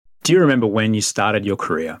Do you remember when you started your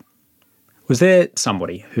career? Was there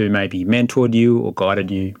somebody who maybe mentored you or guided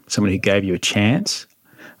you, somebody who gave you a chance?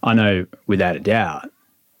 I know without a doubt,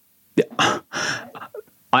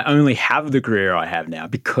 I only have the career I have now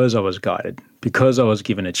because I was guided, because I was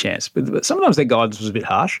given a chance. But sometimes that guidance was a bit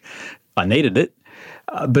harsh. I needed it,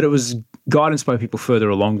 but it was guidance by people further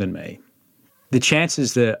along than me. The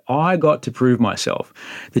chances that I got to prove myself,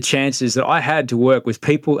 the chances that I had to work with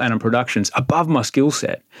people and in productions above my skill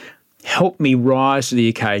set helped me rise to the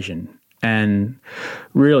occasion and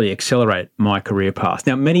really accelerate my career path.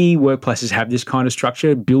 Now, many workplaces have this kind of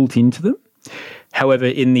structure built into them. However,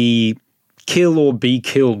 in the kill or be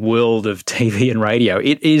killed world of TV and radio,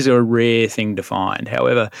 it is a rare thing to find.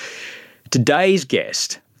 However, today's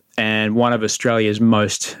guest and one of Australia's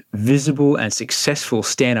most visible and successful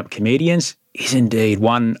stand-up comedians is indeed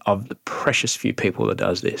one of the precious few people that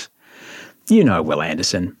does this. You know Will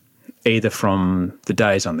Anderson, either from the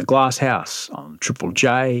days on The Glass House, on Triple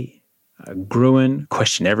J, Gruen,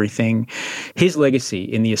 Question Everything. His legacy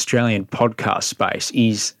in the Australian podcast space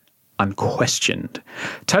is unquestioned.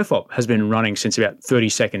 Tofop has been running since about 30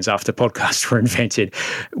 seconds after podcasts were invented.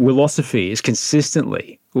 Willosophy is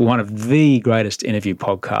consistently one of the greatest interview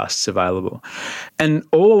podcasts available. And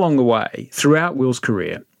all along the way, throughout Will's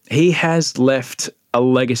career, he has left a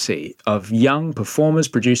legacy of young performers,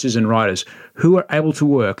 producers and writers who are able to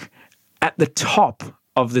work at the top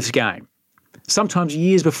of this game, sometimes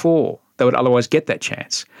years before they would otherwise get that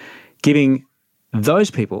chance, giving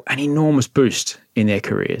those people an enormous boost in their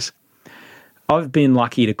careers. I've been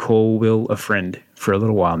lucky to call Will a friend for a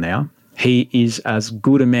little while now. He is as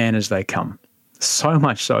good a man as they come. So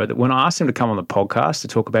much so that when I asked him to come on the podcast to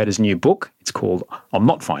talk about his new book, it's called I'm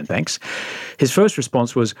Not Fine, Thanks, his first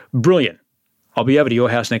response was, brilliant. I'll be over to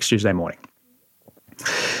your house next Tuesday morning.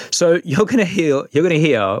 So you're going to hear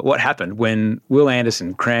what happened when Will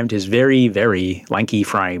Anderson crammed his very, very lanky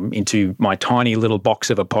frame into my tiny little box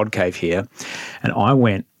of a pod cave here, and I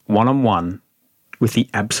went one-on-one with the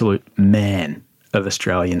absolute man of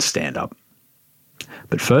Australian stand-up.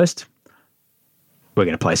 But first, we're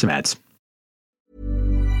going to play some ads.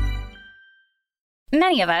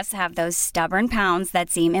 Many of us have those stubborn pounds that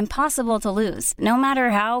seem impossible to lose, no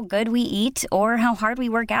matter how good we eat or how hard we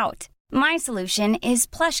work out. My solution is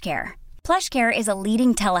PlushCare. PlushCare is a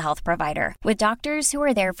leading telehealth provider with doctors who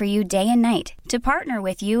are there for you day and night to partner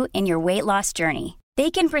with you in your weight loss journey. They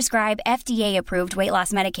can prescribe FDA-approved weight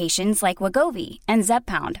loss medications like Wegovy and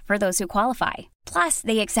Zepbound for those who qualify. Plus,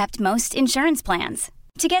 they accept most insurance plans.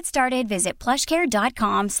 To get started, visit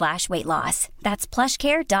plushcare.com/weightloss. That's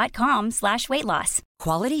plushcare.com/weightloss.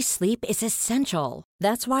 Quality sleep is essential.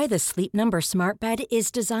 That's why the Sleep Number Smart Bed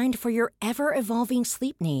is designed for your ever-evolving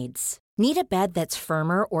sleep needs. Need a bed that's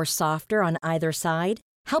firmer or softer on either side?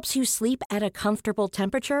 Helps you sleep at a comfortable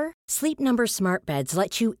temperature? Sleep Number Smart Beds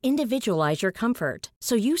let you individualize your comfort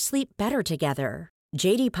so you sleep better together.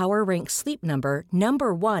 J.D. Power ranks Sleep Number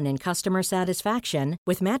number 1 in customer satisfaction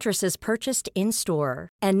with mattresses purchased in-store.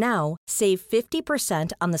 And now, save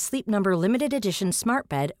 50% on the Sleep Number Limited Edition Smart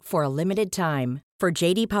Bed for a limited time. For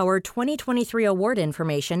J.D. Power 2023 award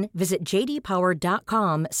information, visit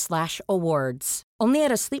jdpower.com/awards. Only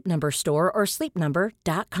at a Sleep Number store or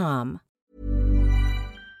sleepnumber.com.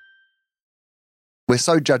 We're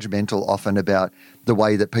so judgmental often about the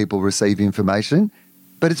way that people receive information,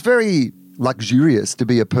 but it's very luxurious to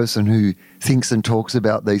be a person who thinks and talks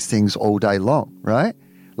about these things all day long, right?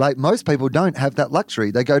 Like most people don't have that luxury.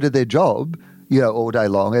 They go to their job, all day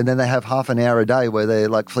long, and then they have half an hour a day where they're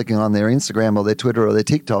like flicking on their Instagram or their Twitter or their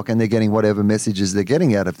TikTok and they're getting whatever messages they're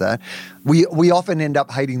getting out of that. We often end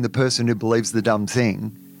up hating the person who believes the dumb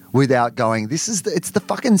thing without going, it's the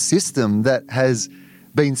fucking system that has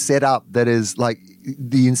been set up that is like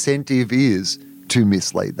the incentive is to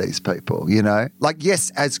mislead these people, Like,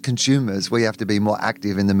 yes, as consumers, we have to be more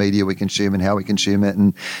active in the media we consume and how we consume it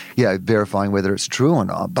and, verifying whether it's true or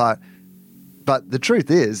not. But the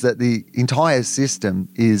truth is that the entire system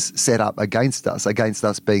is set up against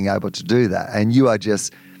us being able to do that. And you are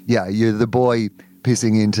just, you're the boy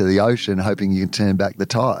pissing into the ocean hoping you can turn back the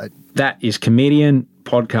tide. That is comedian,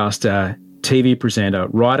 podcaster, TV presenter,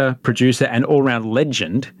 writer, producer and all-round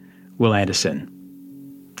legend, Will Anderson.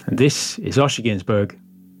 And this is Osher Günsberg,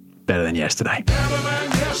 Better Than Yesterday. Better than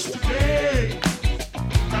yesterday.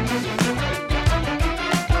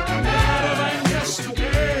 Better than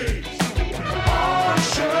yesterday.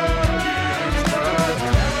 Osher Günsberg. Better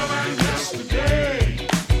than yesterday.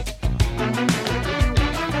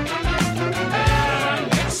 Better than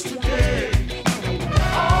yesterday.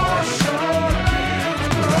 Osher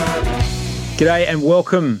Günsberg. G'day and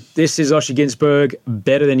welcome. This is Osher Ginsberg,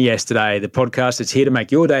 Better Than Yesterday, the podcast that's here to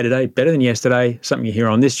make your day today better than yesterday, something you hear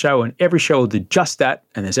on this show, and every show will do just that.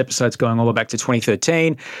 And there's episodes going all the way back to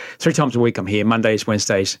 2013. 3 times a week I'm here, Mondays,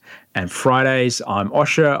 Wednesdays, and Fridays. I'm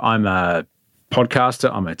Osher. I'm a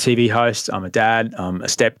podcaster. I'm a TV host. I'm a dad. I'm a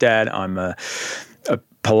stepdad. I'm a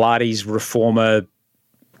Pilates reformer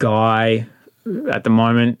guy at the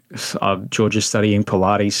moment. Georgia's studying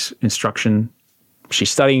Pilates instruction.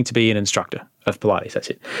 She's studying to be an instructor of Pilates. That's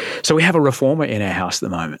it. So we have a reformer in our house at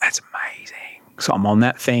the moment. That's amazing. So I'm on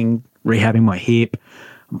that thing, rehabbing my hip.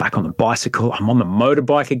 I'm back on the bicycle. I'm on the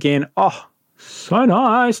motorbike again. Oh, so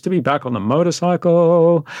nice to be back on the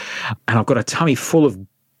motorcycle. And I've got a tummy full of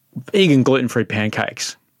vegan gluten-free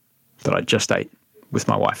pancakes that I just ate with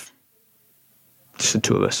my wife. Just the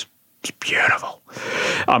two of us. It's beautiful.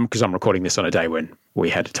 Because I'm recording this on a day when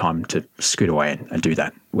we had time to scoot away and do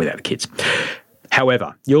that without the kids.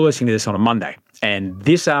 However, you're listening to this on a Monday, and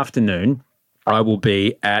this afternoon I will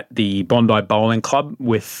be at the Bondi Bowling Club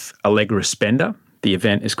with Allegra Spender. The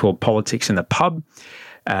event is called Politics in the Pub.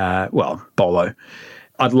 Bolo.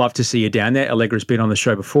 I'd love to see you down there. Allegra's been on the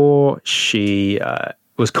show before. She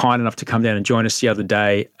was kind enough to come down and join us the other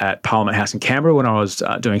day at Parliament House in Canberra when I was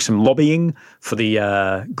doing some lobbying for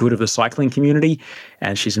the good of the cycling community,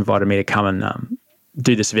 and she's invited me to come and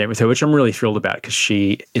do this event with her, which I'm really thrilled about because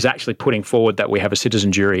she is actually putting forward that we have a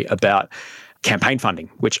citizen jury about campaign funding,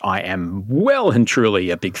 which I am well and truly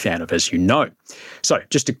a big fan of, as you know. So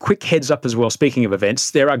just a quick heads up as well, speaking of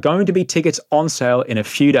events, there are going to be tickets on sale in a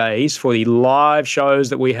few days for the live shows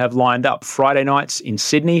that we have lined up. Friday nights in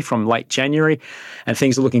Sydney from late January, and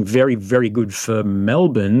things are looking very, very good for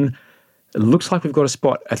Melbourne. It looks like we've got a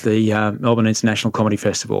spot at the Melbourne International Comedy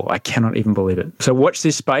Festival. I cannot even believe it. So watch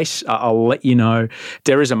this space. I'll let you know.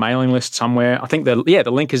 There is a mailing list somewhere. I think the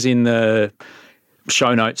link is in the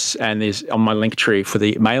show notes and there's on my link tree for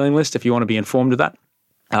the mailing list if you want to be informed of that.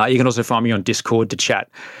 You can also find me on Discord to chat.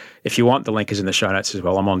 If you want, the link is in the show notes as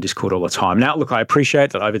well. I'm on Discord all the time. Now, look, I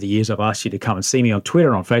appreciate that over the years I've asked you to come and see me on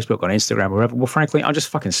Twitter, on Facebook, on Instagram, wherever. Well, frankly, I'm just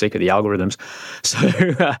fucking sick of the algorithms.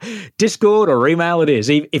 So Discord or email it is.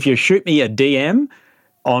 If you shoot me a DM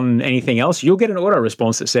on anything else, you'll get an auto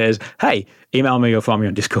response that says, hey, email me or find me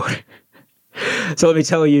on Discord. So let me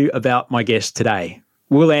tell you about my guest today.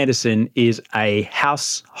 Will Anderson is a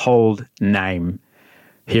household name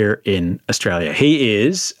here in Australia. He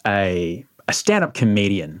is a stand-up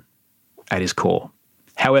comedian at his core.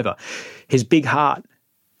 However, his big heart,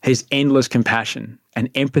 his endless compassion and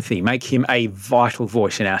empathy make him a vital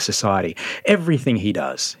voice in our society. Everything he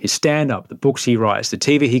does, his stand-up, the books he writes, the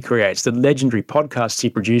TV he creates, the legendary podcasts he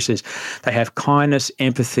produces, they have kindness,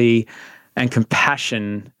 empathy and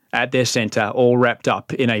compassion at their centre, all wrapped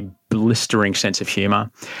up in a blistering sense of humour.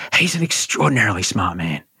 He's an extraordinarily smart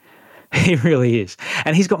man. He really is.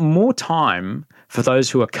 And he's got more time for those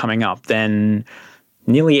who are coming up than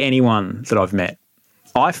nearly anyone that I've met.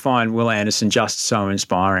 I find Will Anderson just so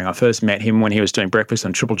inspiring. I first met him when he was doing breakfast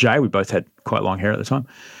on Triple J. We both had quite long hair at the time.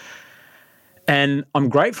 And I'm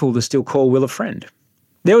grateful to still call Will a friend.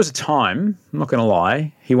 There was a time, I'm not going to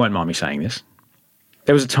lie, he won't mind me saying this.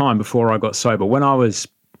 There was a time before I got sober when I was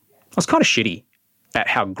kind of shitty at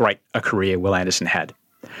how great a career Will Anderson had.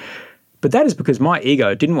 But that is because my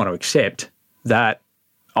ego didn't want to accept that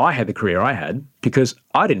I had the career I had because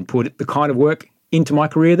I didn't put the kind of work into my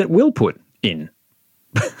career that Will put in.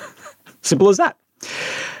 Simple as that.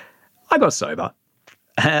 I got sober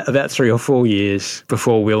about 3 or 4 years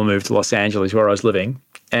before Will moved to Los Angeles where I was living,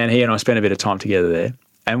 and he and I spent a bit of time together there.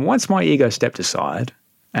 And once my ego stepped aside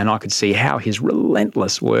and I could see how his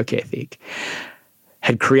relentless work ethic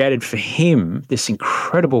had created for him this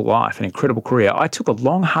incredible life, an incredible career, I took a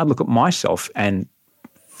long, hard look at myself and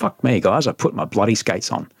fuck me, guys, I put my bloody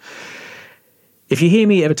skates on. If you hear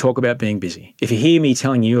me ever talk about being busy, if you hear me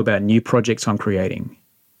telling you about new projects I'm creating,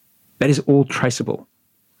 that is all traceable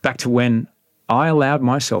back to when I allowed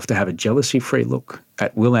myself to have a jealousy-free look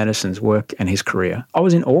at Will Anderson's work and his career. I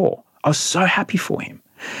was in awe. I was so happy for him.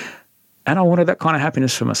 And I wanted that kind of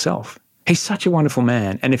happiness for myself. He's such a wonderful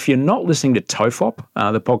man. And if you're not listening to TOFOP,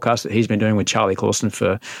 the podcast that he's been doing with Charlie Clausen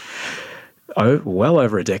for well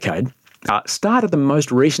over a decade, start at the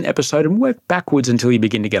most recent episode and work backwards until you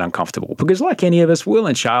begin to get uncomfortable. Because like any of us, Will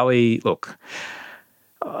and Charlie, look,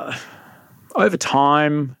 over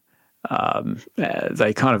time,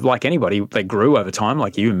 they kind of, like anybody, they grew over time,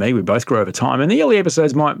 like you and me, we both grew over time. And the early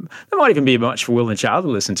episodes might even be much for Will and Charlie to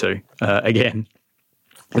listen to again.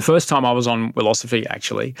 The first time I was on Willosophy,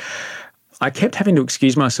 actually, I kept having to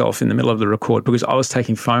excuse myself in the middle of the record because I was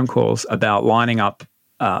taking phone calls about lining up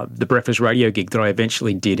the breakfast radio gig that I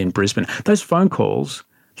eventually did in Brisbane. Those phone calls,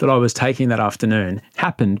 that I was taking that afternoon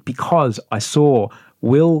happened because I saw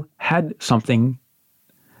Will had something.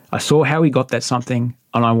 I saw how he got that something,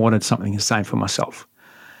 and I wanted something the same for myself.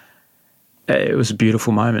 It was a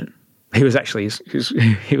beautiful moment. He was actually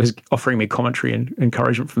he was offering me commentary and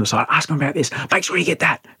encouragement from the side. Ask him about this. Make sure you get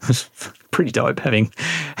that. It was pretty dope having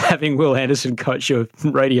Will Anderson coach your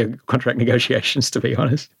radio contract negotiations, to be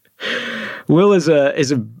honest. Will is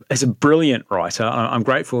a brilliant writer. I'm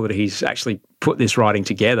grateful that he's actually put this writing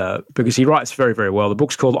together because he writes very, very well. The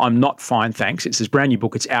book's called I'm Not Fine, Thanks. It's his brand new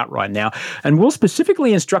book. It's out right now. And Will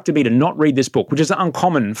specifically instructed me to not read this book, which is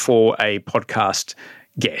uncommon for a podcast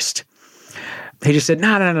guest. He just said, no,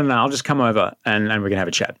 I'll just come over and we're going to have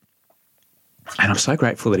a chat. And I'm so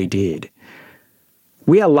grateful that he did.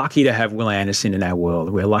 We are lucky to have Will Anderson in our world.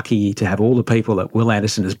 We're lucky to have all the people that Will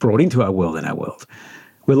Anderson has brought into our world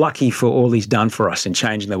We're lucky for all he's done for us in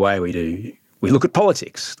changing the way we look at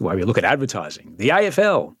politics, the way we look at advertising, the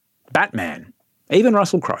AFL, Batman, even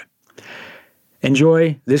Russell Crowe.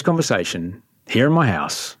 Enjoy this conversation here in my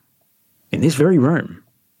house, in this very room,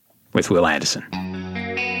 with Will Anderson.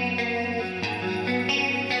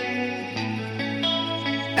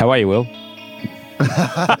 How are you, Will?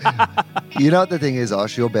 You know what the thing is,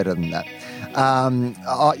 Osh? You're better than that.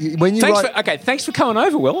 When you thanks for coming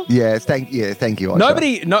over, Will. Yeah, thank you,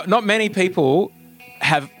 Osh. Not many people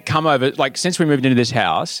have come over. Like, since we moved into this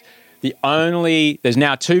house, there's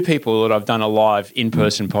now 2 people that I've done a live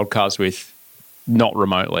in-person podcast with, not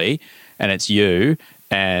remotely, and it's you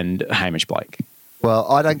and Hamish Blake.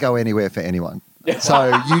 Well, I don't go anywhere for anyone.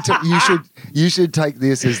 So you should take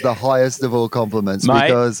this as the highest of all compliments. Mate,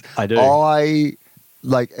 because I do. I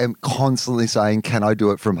am constantly saying, can I do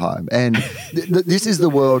it from home? And this is the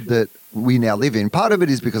world that we now live in. Part of it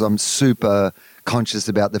is because I'm super conscious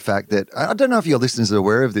about the fact that, I don't know if your listeners are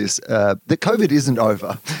aware of this, that COVID isn't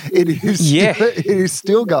over. It is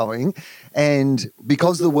still going. And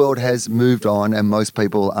because the world has moved on and most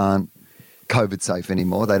people aren't COVID safe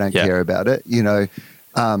anymore, they don't care about it,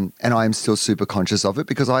 and I am still super conscious of it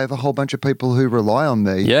because I have a whole bunch of people who rely on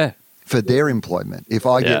me for their employment. If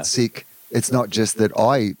I get sick, it's not just that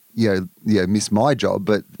I miss my job,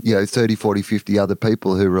 but 30, 40, 50 other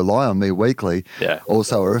people who rely on me weekly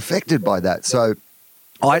also are affected by that. So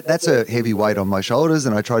that's a heavy weight on my shoulders,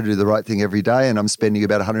 and I try to do the right thing every day, and I'm spending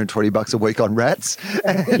about $120 a week on rats.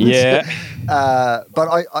 But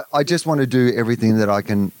I just want to do everything that I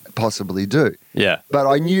can possibly do. Yeah. But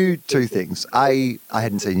I knew 2 things. I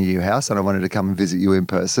hadn't seen your new house and I wanted to come and visit you in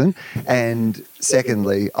person. And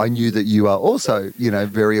secondly, I knew that you are also,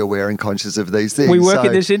 very aware and conscious of these things. We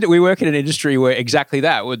work in an industry where exactly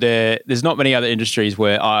that. There's not many other industries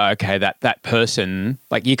where, that person,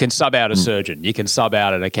 like, you can sub out a surgeon, you can sub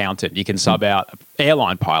out an accountant, you can sub out an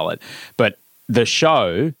airline pilot. But the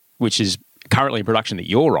show, which is currently in production that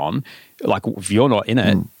you're on, like, if you're not in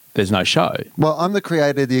it, there's no show. Well, I'm the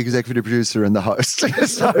creator, the executive producer, and the host.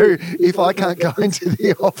 So if I can't go into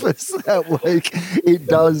the office that week, it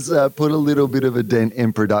does put a little bit of a dent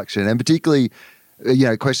in production. And particularly,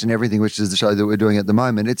 Question Everything, which is the show that we're doing at the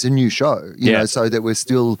moment, it's a new show, so that we're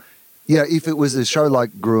still, if it was a show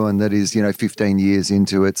like Gruen that is, 15 years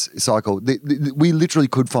into its cycle, we literally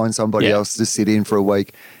could find somebody else to sit in for a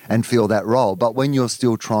week and fill that role. But when you're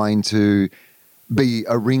still trying to be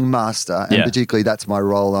a ringmaster, and particularly that's my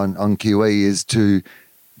role on QE, is to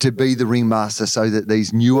be the ringmaster so that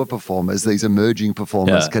these newer performers, these emerging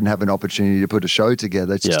performers can have an opportunity to put a show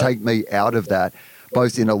together. Just take me out of that,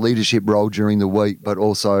 both in a leadership role during the week, but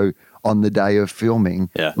also on the day of filming.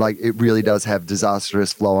 Like, it really does have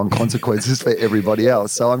disastrous flow-on consequences for everybody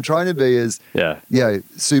else. So I'm trying to be as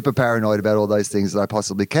super paranoid about all those things that I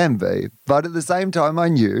possibly can be. But at the same time, I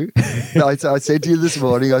knew. I said to you this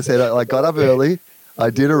morning, I said I got up early. I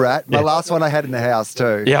did a rat. My last one I had in the house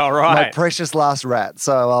too. Yeah, all right. My precious last rat.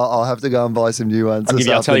 So I'll have to go and buy some new ones.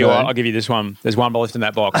 I'll tell you what, I'll give you this one. There's one left in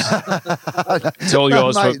that box. It's all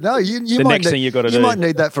yours. Mate, the next thing you've got to do. You might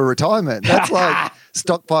need that for retirement. That's like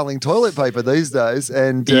stockpiling toilet paper these days.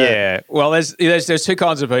 And well, there's 2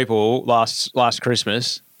 kinds of people last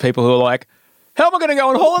Christmas. People who are like, how am I going to go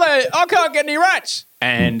on holiday? I can't get any rats.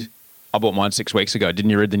 And I bought mine 6 weeks ago.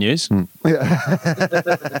 Didn't you read the news?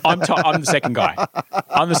 Yeah. I'm the second guy.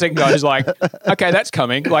 I'm the second guy who's like, okay, that's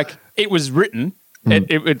coming. Like, it was written.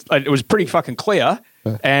 It was pretty fucking clear.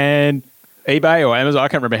 And eBay or Amazon, I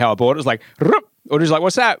can't remember how I bought it. It was like, or just like,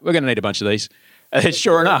 what's that? We're going to need a bunch of these. And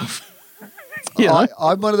sure enough.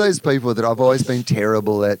 I'm one of those people that I've always been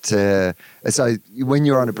terrible at. So when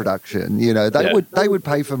you're on a production, they would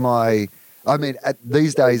pay for my I mean,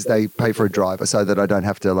 these days they pay for a driver so that I don't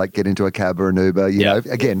have to like get into a cab or an Uber, you know,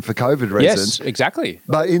 again, for COVID reasons. Yes, exactly.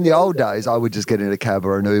 But in the old days, I would just get in a cab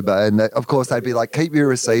or an Uber. And of course, they'd be like, keep your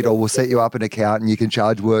receipt or we'll set you up an account and you can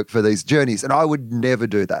charge work for these journeys. And I would never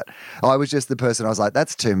do that. I was just the person, I was like,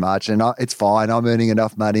 that's too much and it's fine. I'm earning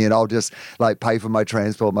enough money and I'll just like pay for my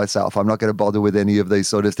transport myself. I'm not going to bother with any of these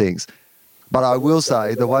sort of things. But I will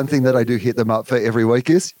say the one thing that I do hit them up for every week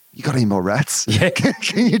is, you got any more rats? Yeah.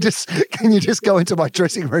 Can you just go into my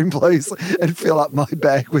dressing room, please, and fill up my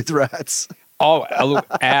bag with rats? Oh, look,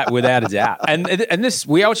 without a doubt. And this,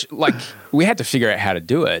 we had to figure out how to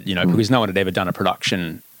do it, you know, because no one had ever done a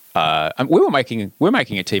production. We're making a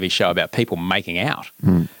TV show about people making out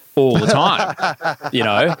all the time. You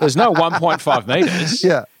know, there's no 1.5 meters.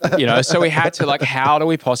 Yeah. You know, so we had to like, how do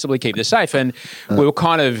we possibly keep this safe? And we were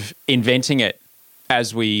kind of inventing it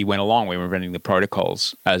as we went along. We were inventing the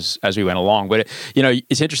protocols as we went along. But, you know,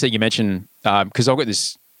 it's interesting you mentioned, because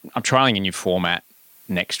I'm trialing a new format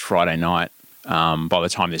next Friday night. By the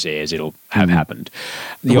time this airs, it'll have happened.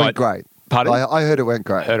 It went great. Pardon? I heard it went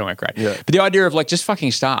great. Yeah. But the idea of like just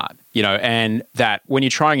fucking start, you know, and that when you're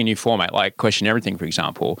trying a new format, like Question Everything, for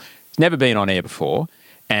example, it's never been on air before,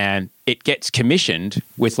 and it gets commissioned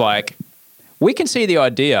with like, we can see the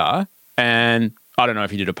idea, and I don't know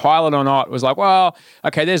if you did a pilot or not. It was like, well,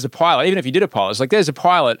 okay, there's the pilot. Even if you did a pilot, it's like, there's a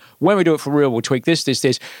pilot. When we do it for real, we'll tweak this.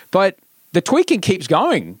 But the tweaking keeps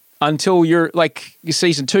going until you're like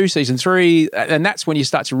season 2, season 3, and that's when you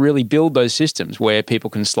start to really build those systems where people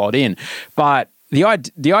can slot in. But the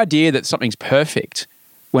idea that something's perfect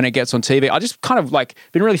when it gets on TV, I just kind of like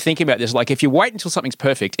been really thinking about this. Like, if you wait until something's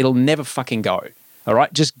perfect, it'll never fucking go. All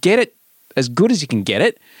right, just get it as good as you can get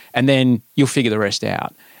it, and then you'll figure the rest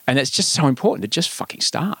out. And it's just so important to just fucking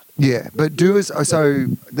start. Yeah, but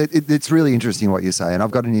it's really interesting what you say, and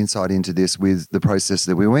I've got an insight into this with the process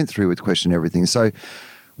that we went through with Question Everything. So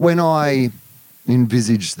when I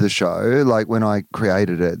envisaged the show, like when I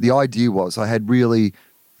created it, the idea was I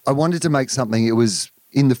wanted to make something. It was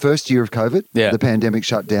in the first year of COVID, the pandemic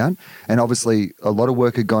shut down, and obviously a lot of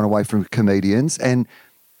work had gone away from comedians, and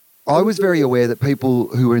I was very aware that people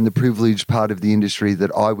who were in the privileged part of the industry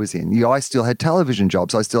that I was in, I still had television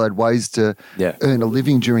jobs. I still had ways to earn a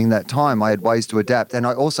living during that time. I had ways to adapt. And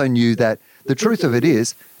I also knew that the truth of it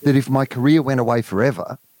is that if my career went away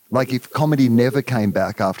forever, like if comedy never came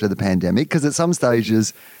back after the pandemic, because at some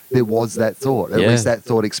stages there was that thought, at least that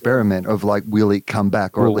thought experiment of like, will it come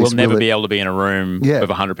back? Or at least we'll never be able to be in a room with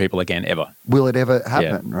 100 people again, ever. Will it ever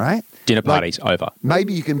happen, right? Dinner parties, over.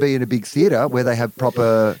 Maybe you can be in a big theatre where they have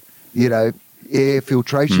proper, air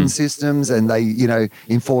filtration systems, and they,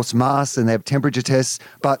 enforce masks and they have temperature tests.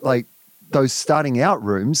 But like those starting out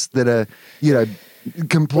rooms that are,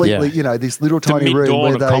 completely, this little tiny room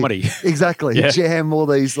where they comedy. Exactly jam all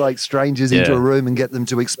these like strangers into a room and get them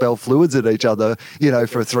to expel fluids at each other,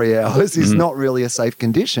 for 3 hours is not really a safe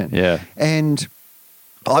condition. Yeah. And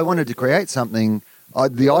I wanted to create something.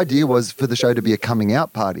 The idea was for the show to be a coming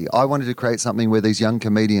out party. I wanted to create something where these young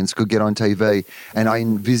comedians could get on TV, and I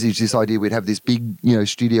envisaged this idea we'd have this big,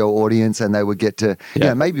 studio audience, and they would get to,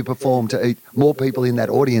 maybe perform to more people in that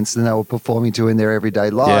audience than they were performing to in their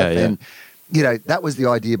everyday life. And, that was the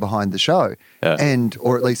idea behind the show,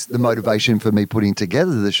 or at least the motivation for me putting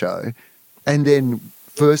together the show. And then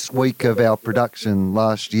first week of our production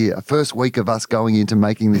last year, first week of us going into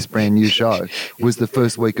making this brand new show was the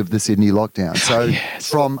first week of the Sydney lockdown. So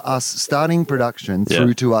from us starting production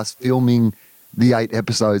through to us filming the 8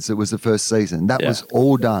 episodes that was the first season, that was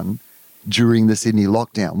all done during the Sydney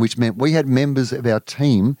lockdown, which meant we had members of our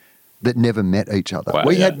team that never met each other. Wow,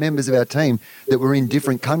 we had members of our team that were in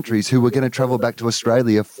different countries who were going to travel back to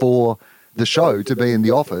Australia for the show to be in the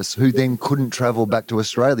office, who then couldn't travel back to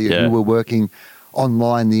Australia, who were working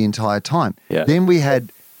online the entire time. Then we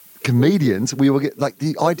had comedians. We will get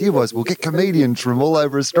the idea was we'll get comedians from all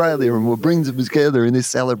over Australia and we'll bring them together in this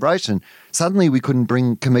celebration. Suddenly we couldn't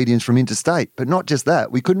bring comedians from interstate, but not just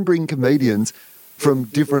that. We couldn't bring comedians from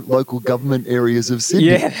different local government areas of Sydney.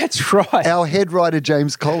 Yeah, that's right. Our head writer,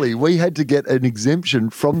 James Colley, we had to get an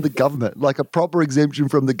exemption from the government, like a proper exemption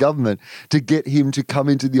from the government, to get him to come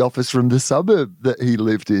into the office from the suburb that he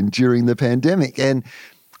lived in during the pandemic. And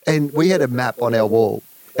we had a map on our wall,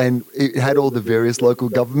 and it had all the various local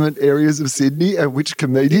government areas of Sydney and which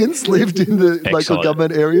comedians lived in the local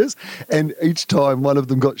government areas. And each time one of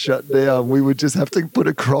them got shut down, we would just have to put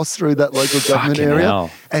a cross through that local government area.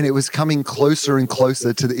 Hell. And it was coming closer and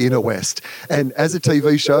closer to the inner west. And as a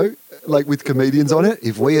TV show, like with comedians on it,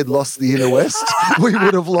 if we had lost the inner west, we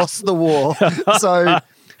would have lost the war. So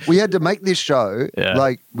we had to make this show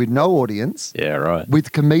like with no audience. Yeah, right.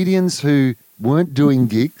 With comedians who weren't doing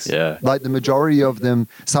gigs. Yeah. Like the majority of them,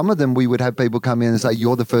 some of them we would have people come in and say,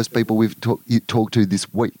 you're the first people we've talked to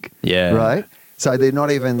this week. Yeah. Right? So they're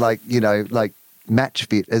not even like, like match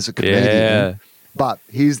fit as a comedian. Yeah. But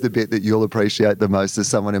here's the bit that you'll appreciate the most as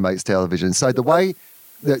someone who makes television. So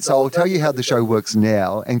so I'll tell you how the show works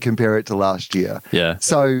now and compare it to last year. Yeah.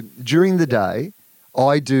 So during the day,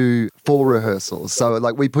 I do 4 rehearsals. So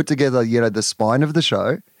like we put together, the spine of the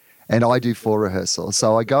show, and I do 4 rehearsals.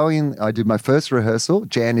 So I go in, I do my first rehearsal.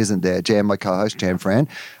 Jan isn't there. Jan, my co-host, Jan Fran,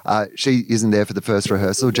 she isn't there for the first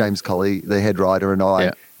rehearsal. James Colley, the head writer, and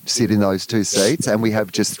I sit in those 2 seats, and we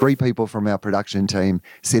have just 3 people from our production team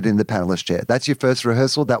sit in the panelist chair. That's your first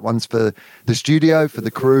rehearsal. That one's for the studio, for the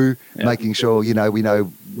crew, making sure, we know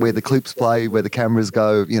where the clips play, where the cameras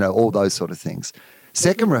go, all those sort of things.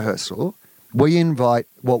 Second rehearsal, we invite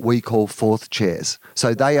what we call 4th chairs.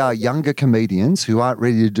 So they are younger comedians who aren't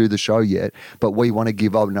ready to do the show yet, but we want to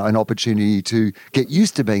give an opportunity to get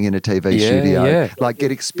used to being in a TV studio, like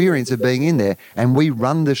get experience of being in there. And we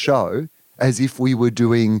run the show as if we were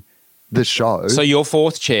doing the show. So your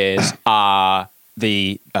 4th chairs are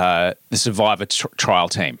the Survivor trial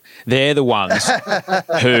team. They're the ones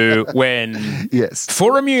who, when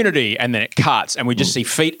for immunity, and then it cuts, and we just see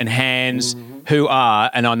feet and hands who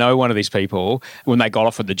are, and I know one of these people, when they got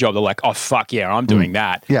offered the job, they're like, oh, fuck yeah, I'm doing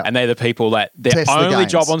that. Yeah. And they're the people that their Test the only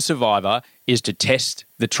games. job on Survivor is to test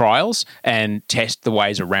the trials and test the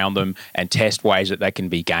ways around them and test ways that they can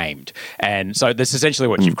be gamed. And so that's essentially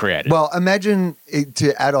what you've created. Well, imagine,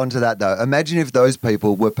 to add on to that though, imagine if those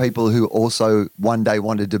people were people who also one day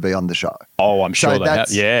wanted to be on the show. Oh, I'm sure they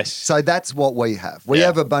have. Yes. So that's what we have. We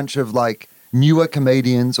have a bunch of like newer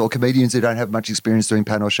comedians or comedians who don't have much experience doing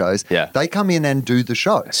panel shows. Yeah. They come in and do the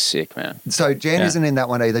show. Sick, man. So Jan isn't in that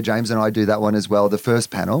one either. James and I do that one as well. The first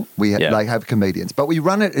panel, they have comedians. But we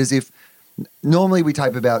run it as if normally we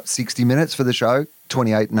tape about 60 minutes for the show,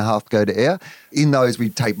 28 and a half go to air. In those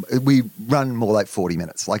we run more like 40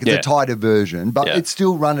 minutes. Like it's a tighter version, but it's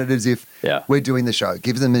still run it as if we're doing the show.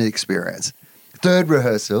 Gives them an experience. Third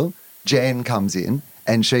rehearsal, Jan comes in.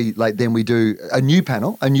 And she, then we do a new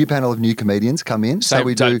panel of new comedians come in. So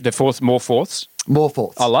we do more fourths. More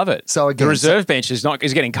fourths. I love it. So again, the reserve bench is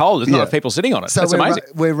getting cold. There's not enough people sitting on it. So That's amazing.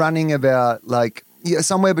 We're running about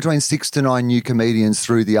somewhere between 6 to 9 new comedians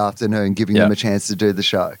through the afternoon, giving them a chance to do the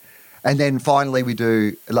show. And then finally we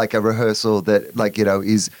do a rehearsal that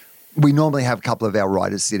is, we normally have a couple of our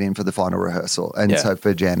writers sit in for the final rehearsal. And so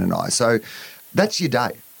for Jan and I. So that's your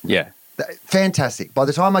day. Yeah. Fantastic. By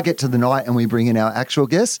the time I get to the night and we bring in our actual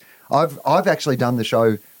guests, I've actually done the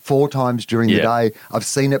show 4 times during the day. I've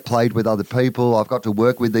seen it played with other people. I've got to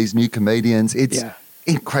work with these new comedians. It's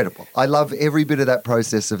incredible. I love every bit of that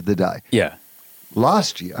process of the day. Yeah.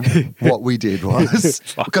 Last year, what we did was,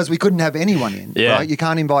 because we couldn't have anyone in, right? You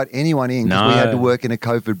can't invite anyone in because we had to work in a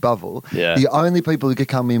COVID bubble. Yeah. The only people who could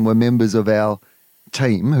come in were members of our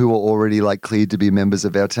team who were already cleared to be members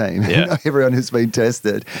of our team. Yeah. Everyone who's been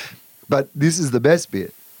tested. But this is the best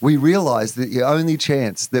bit. We realised that the only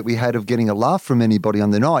chance that we had of getting a laugh from anybody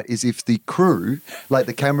on the night is if the crew, like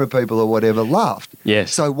the camera people or whatever, laughed.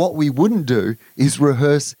 Yes. So what we wouldn't do is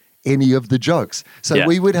rehearse any of the jokes. So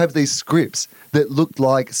we would have these scripts that looked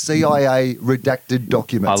like CIA redacted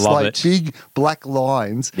documents. I love it. Big black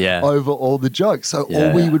lines over all the jokes. So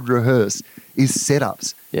all we would rehearse is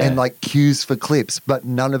setups and cues for clips, but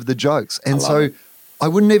none of the jokes. And so I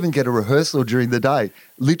wouldn't even get a rehearsal during the day.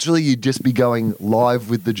 Literally, you'd just be going live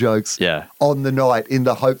with the jokes on the night in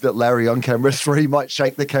the hope that Larry on camera 3 might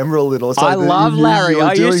shake the camera a little. So I love Larry.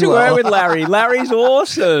 I used to work with Larry. Larry's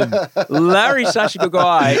awesome. Larry's such a good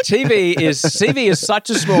guy. TV is such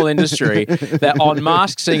a small industry that on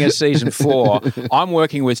Masked Singer season 4, I'm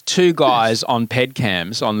working with 2 guys on ped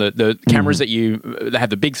cams, on the cameras that have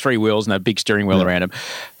the big 3 wheels and a big steering wheel around them,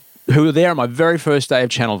 who were there on my very first day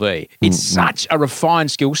of Channel V. It's such a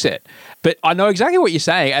refined skill set. But I know exactly what you're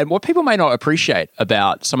saying, and what people may not appreciate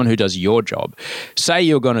about someone who does your job. Say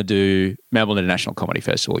you're going to do Melbourne International Comedy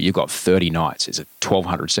Festival. You've got 30 nights. It's a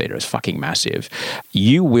 1,200-seater. It's fucking massive.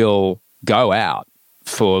 You will go out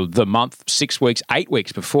for the month, 6 weeks, 8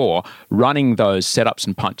 weeks before, running those setups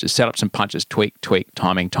and punches, tweak,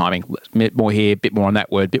 timing, bit more here, bit more on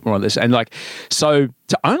that word, bit more on this. And so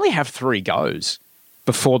to only have 3 goes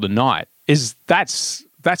before the night that's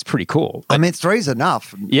that's pretty cool. I mean, 3's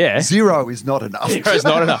enough. Yeah. 0 is not enough. It's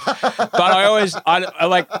not enough. But I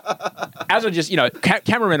like, as I just,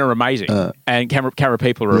 cameramen are amazing and camera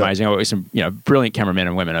people are amazing. I work with some, brilliant cameramen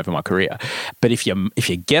and women over my career. But if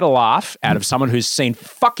you get a laugh out of someone who's seen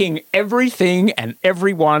fucking everything and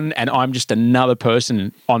everyone, and I'm just another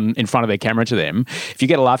person in front of their camera to them, if you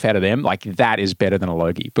get a laugh out of them, like that is better than a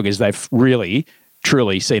Logie because they've really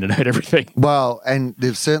truly seen and heard everything. Well, and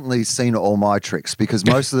they've certainly seen all my tricks because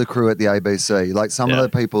most of the crew at the ABC, like some of the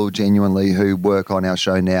people genuinely who work on our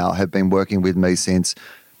show now have been working with me since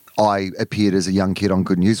I appeared as a young kid on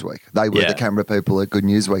Good News Week. They were the camera people at Good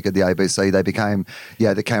News Week at the ABC. They became,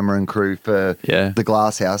 the camera and crew for The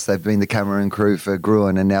Glass House. They've been the camera and crew for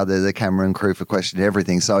Gruen, and now they're the camera and crew for Question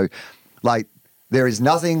Everything. So, like, there is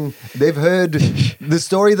nothing. They've heard the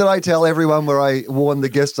story that I tell everyone where I warn the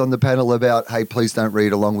guests on the panel about, hey, please don't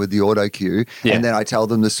read along with the auto cue. Yeah. And then I tell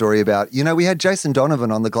them the story about, we had Jason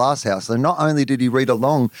Donovan on the Glass House. And not only did he read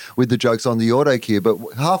along with the jokes on the auto cue, but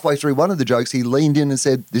halfway through one of the jokes, he leaned in and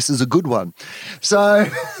said, this is a good one. So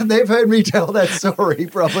they've heard me tell that story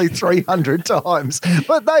probably 300 times.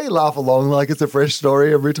 But they laugh along like it's a fresh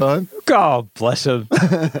story every time. God bless them.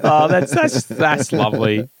 Oh, that's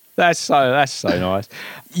lovely. That's so nice.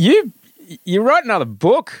 You wrote another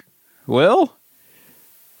book, Will.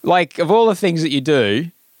 Like, of all the things that you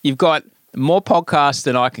do, you've got more podcasts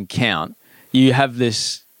than I can count. You have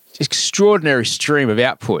this extraordinary stream of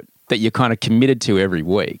output that you're kind of committed to every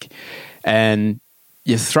week. And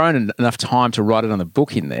you've thrown enough time to write another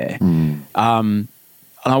book in there. And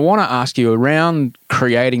I want to ask you around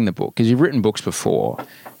creating the book, because you've written books before,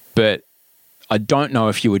 but I don't know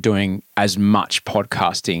if you were doing as much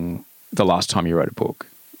podcasting the last time you wrote a book.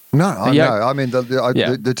 No. I mean,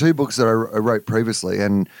 the two books that I wrote previously,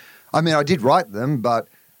 and I mean, I did write them, but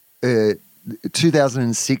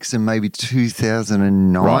 2006 and maybe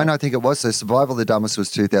 2009, I think it was. So Survival of the Dumbest was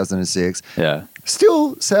 2006. Yeah.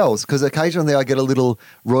 Still sells because occasionally I get a little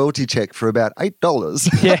royalty check for about $8.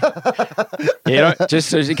 Yeah.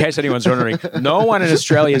 Just in case anyone's wondering, no one in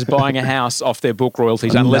Australia is buying a house off their book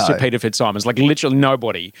royalties unless you're Peter Fitzsimons. Like literally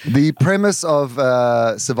nobody. The premise of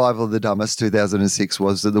Survival of the Dumbest 2006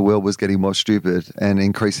 was that the world was getting more stupid and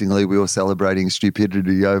increasingly we were celebrating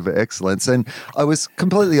stupidity over excellence. And I was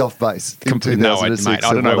completely off base. No, mate,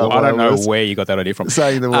 I don't know where you got that idea from.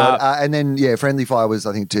 Saying the word. And then, Friendly Fire was,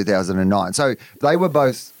 I think, 2009. So they were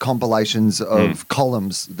both compilations of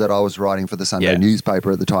columns that I was writing for the Sunday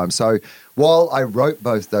newspaper at the time. So while I wrote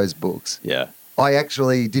both those books, I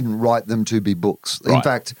actually didn't write them to be books. In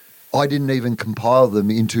fact, I didn't even compile them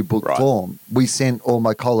into book form. We sent all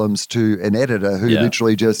my columns to an editor who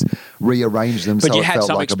literally just rearranged them. But so you had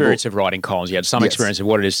some like experience of writing columns. You had some experience of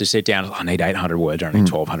what it is to sit down. I need 800 words. I need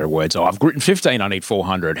 1,200 words. Oh, I've written 15. I need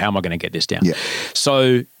 400. How am I going to get this down? Yeah.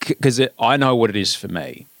 So, because I know what it is for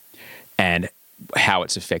me and how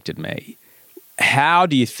it's affected me. How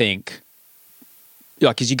do you think?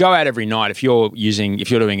 Like, because you go out every night. If you're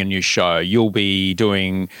doing a new show, you'll be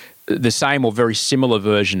doing the same or very similar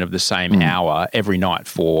version of the same hour every night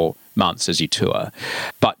for months as you tour.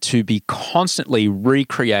 But to be constantly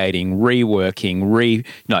recreating, reworking,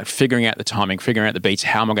 figuring out the timing, figuring out the beats,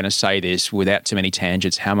 how am I going to say this without too many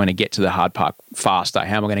tangents? How am I going to get to the hard part faster?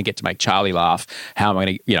 How am I going to get to make Charlie laugh? How am I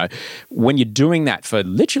going to, when you're doing that for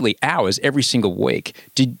literally hours every single week,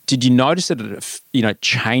 did you notice that it,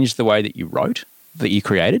 changed the way that you wrote, that you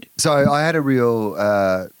created? So I had a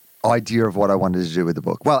real idea of what I wanted to do with the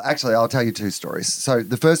book. Well, actually, I'll tell you two stories. So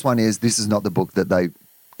the first one is this is not the book that they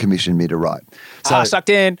commissioned me to write. So, sucked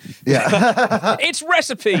in. Yeah. It's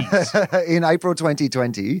recipes. In April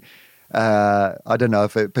 2020, I don't know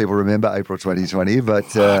if people remember April 2020,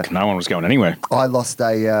 but no one was going anywhere. I lost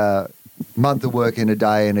a month of work in a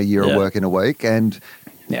day and a year of work in a week. And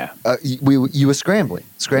you were scrambling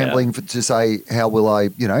to say, how will I,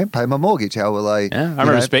 pay my mortgage? How will I? Yeah, I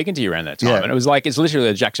remember speaking to you around that time, and it was like, it's literally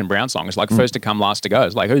a Jackson Browne song. It's like first to come, last to go.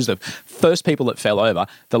 It's like, who's the first people that fell over?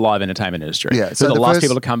 The live entertainment industry. Yeah, so the last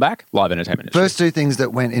people to come back? Live entertainment industry. First two things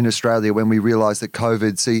that went in Australia when we realised that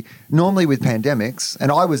COVID, normally with pandemics,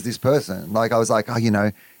 and I was this person, like I was like,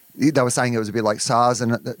 they were saying it was a bit like SARS,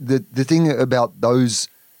 and the thing about those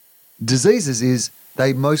diseases is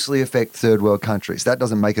they mostly affect third world countries. That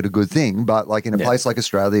doesn't make it a good thing, but like in a place like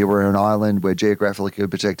Australia, we're an island, we're geographically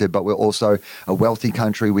protected, but we're also a wealthy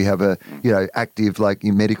country. We have a active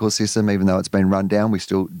medical system, even though it's been run down, we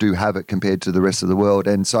still do have it compared to the rest of the world.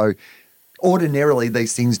 And so ordinarily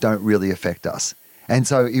these things don't really affect us. And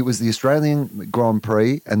so it was the Australian Grand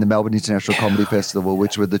Prix and the Melbourne International Comedy Festival,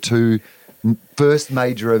 which were the two first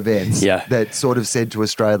major events that sort of said to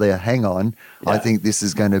Australia, hang on, I think this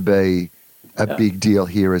is going to be a big deal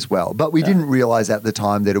here as well. But we didn't realize at the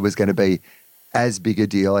time that it was going to be as big a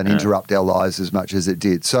deal and interrupt our lives as much as it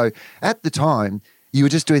did. So at the time, you were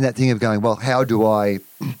just doing that thing of going, well, how do I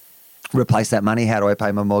replace that money? How do I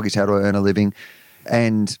pay my mortgage? How do I earn a living?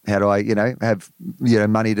 And how do I, have,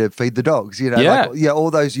 money to feed the dogs?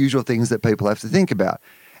 All those usual things that people have to think about.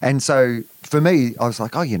 And so for me, I was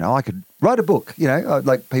like, I could write a book.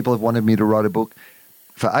 Like people have wanted me to write a book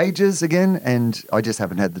for ages again, and I just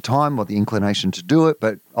haven't had the time or the inclination to do it.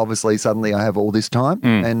 But obviously suddenly I have all this time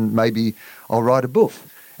and maybe I'll write a book.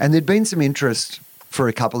 And there'd been some interest for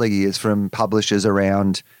a couple of years from publishers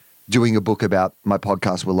around doing a book about my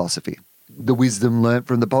podcast philosophy. The wisdom learnt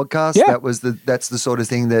from the podcast. Yeah. That's the sort of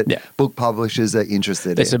thing that book publishers are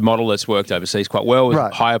interested in. It's a model that's worked overseas quite well with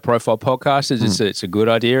higher profile podcasters. It's a good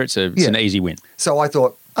idea. It's an easy win. So I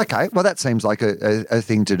thought, okay, well, that seems like a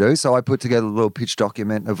thing to do. So I put together a little pitch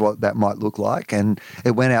document of what that might look like, and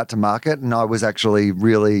it went out to market, and I was actually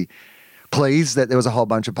really pleased that there was a whole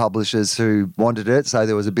bunch of publishers who wanted it. So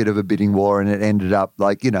there was a bit of a bidding war, and it ended up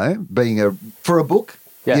being for a book,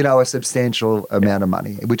 a substantial amount of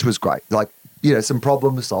money, which was great. Like, some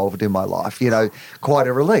problems solved in my life, quite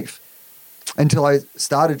a relief, until I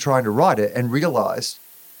started trying to write it and realized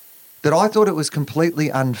that I thought it was completely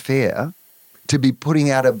unfair to be putting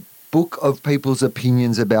out a book of people's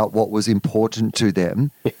opinions about what was important to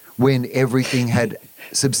them when everything had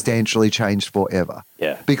substantially changed forever.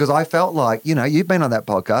 Yeah. Because I felt like, you've been on that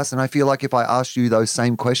podcast, and I feel like if I asked you those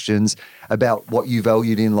same questions about what you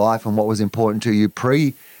valued in life and what was important to you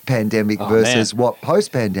pre-pandemic versus what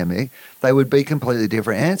post-pandemic, they would be completely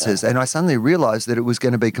different answers. And I suddenly realized that it was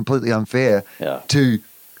going to be completely unfair to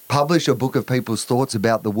publish a book of people's thoughts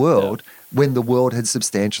about the world when the world had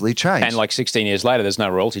substantially changed. And like 16 years later, there's no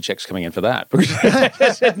royalty checks coming in for that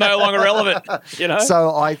because it's no longer relevant,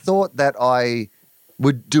 So I thought that I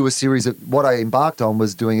would do a series of, what I embarked on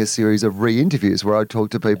was doing a series of re-interviews where I'd talk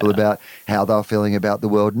to people about how they're feeling about the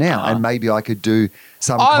world now. And maybe I could do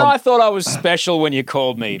some... I thought I was special when you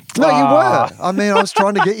called me. No, you were. I mean, I was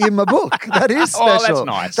trying to get you in my book. That is special. Oh, that's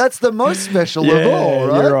nice. That's the most special of all,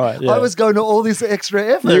 right? You're right. Yeah. I was going to all this extra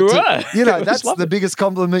effort. You were. That's the biggest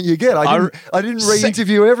compliment you get. I didn't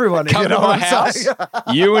re-interview everyone. Come to my house,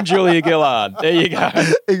 you and Julia Gillard. There you go.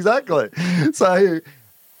 Exactly. So,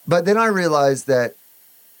 but then I realized that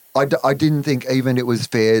I didn't think even it was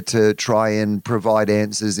fair to try and provide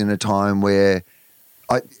answers in a time where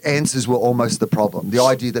answers were almost the problem. The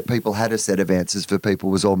idea that people had a set of answers for people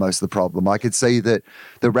was almost the problem. I could see that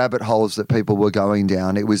the rabbit holes that people were going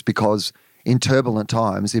down, it was because in turbulent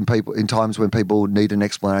times, in times when people need an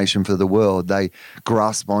explanation for the world, they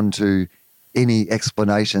grasp onto any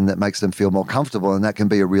explanation that makes them feel more comfortable, and that can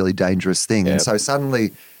be a really dangerous thing. Yep. And so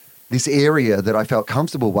suddenly this area that I felt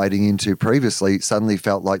comfortable wading into previously suddenly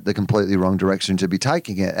felt like the completely wrong direction to be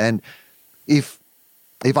taking it. And if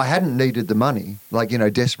I hadn't needed the money,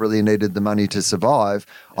 desperately needed the money to survive,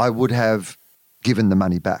 I would have given the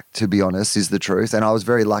money back, to be honest, is the truth. And I was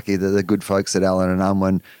very lucky that the good folks at Allen and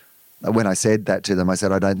Unwin, when I said that to them, I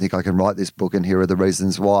said, I don't think I can write this book, and here are the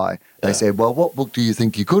reasons why. They said, well, what book do you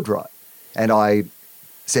think you could write? And I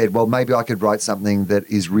said, well, maybe I could write something that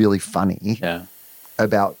is really funny. Yeah.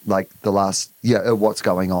 About the last what's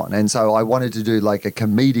going on. And so I wanted to do a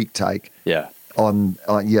comedic take on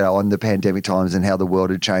the pandemic times and how the world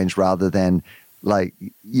had changed, rather than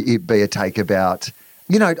it be a take about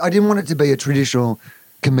I didn't want it to be a traditional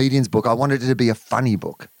comedian's book. I wanted it to be a funny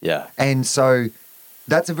book. Yeah. And so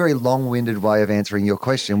that's a very long-winded way of answering your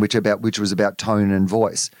question, which was about tone and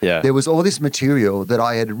voice. Yeah. There was all this material that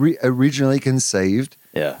I had originally conceived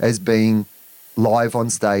as being live on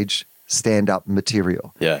stage stand-up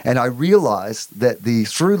material. Yeah. And I realized that the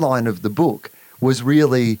through line of the book was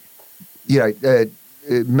really,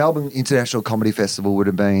 Melbourne International Comedy Festival would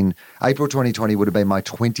have been, April 2020 would have been my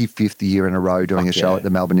 25th year in a row doing a show at the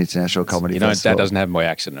Melbourne International Comedy Festival. That doesn't have my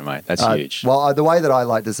accent, mate. That's huge. Well, the way that I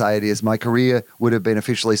like to say it is my career would have been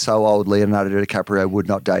officially so old Leonardo DiCaprio would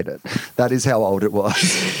not date it. That is how old it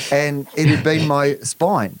was. And it had been my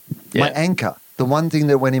spine, my anchor. The one thing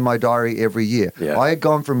that went in my diary every year. Yeah. I had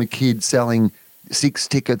gone from a kid selling 6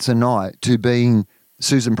 tickets a night to being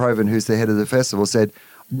Susan Provan, who's the head of the festival, said,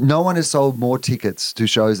 no one has sold more tickets to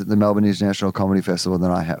shows at the Melbourne International Comedy Festival than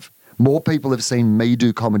I have. More people have seen me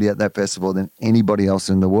do comedy at that festival than anybody else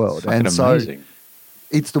in the world. Fucking amazing. So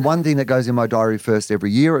it's the one thing that goes in my diary first every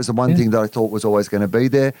year. It's the one thing that I thought was always going to be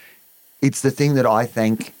there. It's the thing that I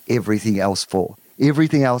thank everything else for.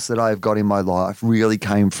 Everything else that I've got in my life really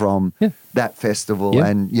came from that festival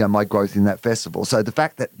and my growth in that festival. So the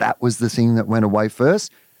fact that that was the thing that went away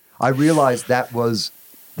first, I realized that was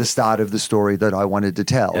the start of the story that I wanted to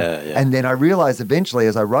tell. Yeah. And then I realized eventually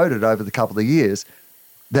as I wrote it over the couple of years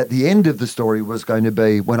that the end of the story was going to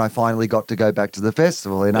be when I finally got to go back to the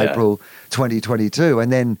festival in April 2022.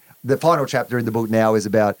 And then the final chapter in the book now is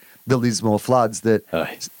about the Lismore floods that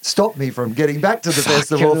stopped me from getting back to the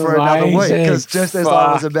festival for another week, because just as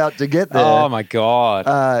I was about to get there, Oh my God.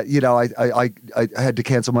 I had to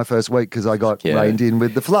cancel my first week because I got reined in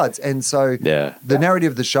with the floods. And so the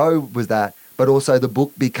narrative of the show was that, but also the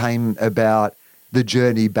book became about the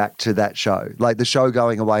journey back to that show, like the show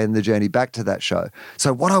going away and the journey back to that show.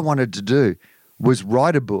 So what I wanted to do was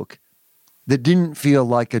write a book that didn't feel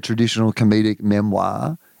like a traditional comedic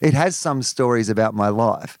memoir. It has some stories about my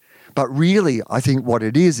life, but really I think what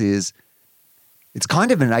it is it's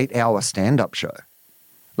kind of an 8-hour stand-up show.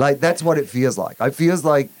 Like that's what it feels like. It feels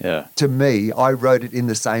like, to me, I wrote it in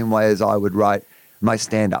the same way as I would write my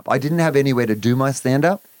stand-up. I didn't have anywhere to do my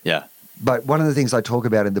stand-up. Yeah. But one of the things I talk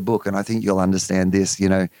about in the book, and I think you'll understand this,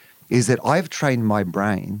 is that I've trained my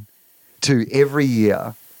brain to every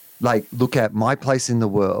year, like look at my place in the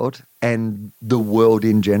world and the world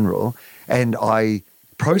in general, and I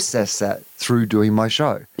process that through doing my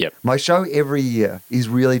show. Yep. My show every year is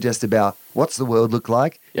really just about what's the world look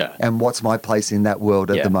like and what's my place in that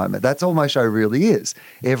world at the moment. That's all my show really is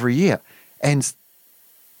every year. And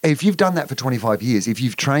if you've done that for 25 years, if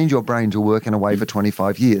you've trained your brain to work in a way for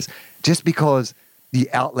 25 years, just because the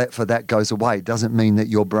outlet for that goes away doesn't mean that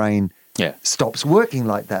your brain stops working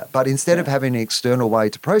like that. But instead of having an external way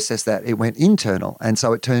to process that, it went internal. And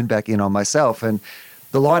so it turned back in on myself. And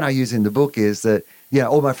the line I use in the book is that,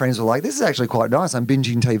 all my friends were like, this is actually quite nice. I'm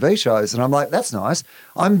binging TV shows. And I'm like, that's nice.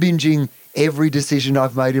 I'm binging every decision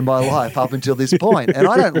I've made in my life up until this point. And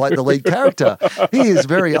I don't like the lead character. He is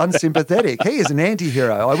very unsympathetic. He is an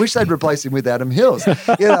anti-hero. I wish they'd replace him with Adam Hills.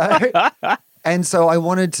 And so I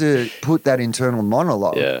wanted to put that internal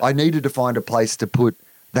monologue. I needed to find a place to put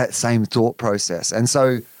that same thought process. And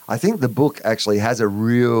so I think the book actually has a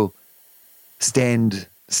real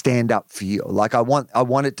stand-up feel. Like I want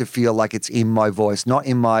it to feel like it's in my voice, not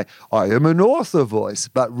in my I am an author voice,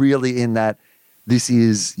 but really in that this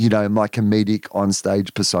is, my comedic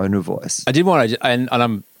onstage persona voice. I did want to, and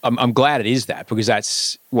I'm glad it is that, because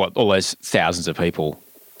that's what all those thousands of people.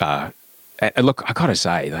 And look, I gotta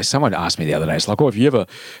say, someone asked me the other day, it's like, if you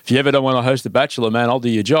ever don't want to host The Bachelor, man, I'll do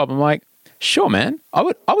your job. I'm like, sure, man. I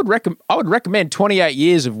would recommend 28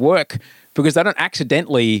 years of work, because they don't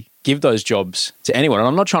accidentally give those jobs to anyone. And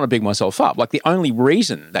I'm not trying to big myself up. Like the only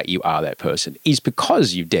reason that you are that person is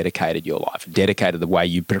because you've dedicated your life, dedicated the way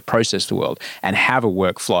you process the world and have a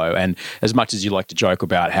workflow. And as much as you like to joke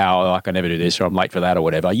about how like I never do this or I'm late for that or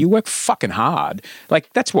whatever, you work fucking hard.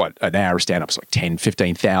 Like that's what an hour of stand-up is, like 10,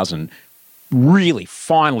 15,000 really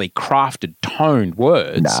finely crafted, toned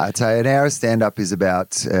words. No, I'd say an hour of stand-up is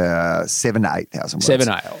about 7,000 to 8,000 words.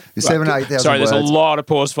 7,000 to 8,000 Sorry, there's a lot of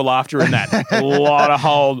pause for laughter in that. a lot of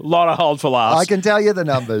hold for laughs. I can tell you the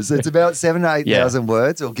numbers. It's about 7,000 to 8,000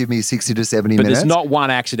 words. It'll give me 60 to 70 minutes. But there's not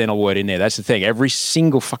one accidental word in there. That's the thing. Every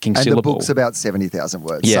single fucking syllable. And the book's about 70,000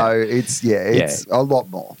 words. Yeah. So it's a lot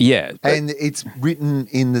more. Yeah. And it's written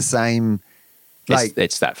in the same...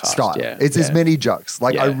 it's that fast. Style. Yeah, it's as many jokes.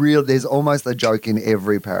 Like there's almost a joke in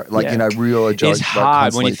every paragraph. Like real joke. It's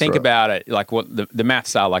hard when you think about it. Like what the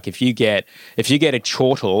maths are. Like if you get a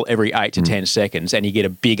chortle every 8 to 10 seconds, and you get a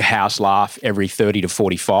big house laugh every 30 to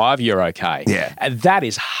 45, you're okay. Yeah, and that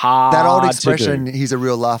is hard. That old expression, "He's a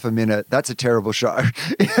real laugh a minute." That's a terrible show.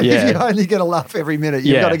 If you only get a laugh every minute,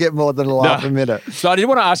 you've got to get more than a laugh a minute. So I did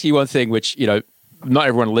want to ask you one thing, which not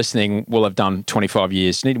everyone listening will have done 25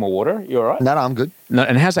 years. Need more water? You all right? No, I'm good. No,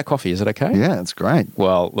 and how's that coffee? Is it okay? Yeah, it's great.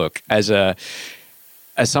 Well, look, as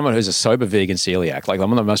someone who's a sober vegan celiac, like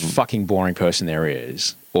I'm the most fucking boring person there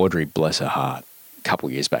is. Audrey, bless her heart, a couple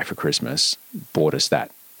of years back for Christmas, bought us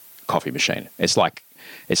that coffee machine. It's like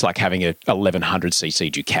having a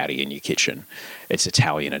 1100cc Ducati in your kitchen. It's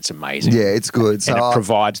Italian. It's amazing. Yeah, it's good. And it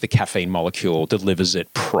provides the caffeine molecule, delivers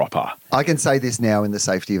it proper. I can say this now in the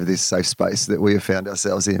safety of this safe space that we have found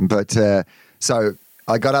ourselves in. But so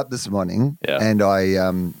I got up this morning and I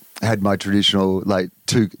had my traditional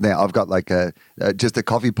now I've got just a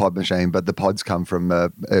coffee pod machine, but the pods come from a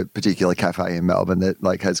particular cafe in Melbourne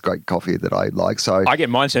that has great coffee that I like. So I get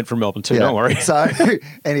mine sent from Melbourne too. Don't worry. So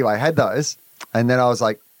anyway, I had those. And then I was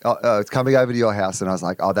like, it's coming over to your house. And I was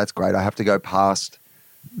like, oh, that's great. I have to go past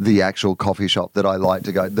the actual coffee shop that I like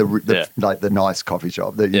to go, the nice coffee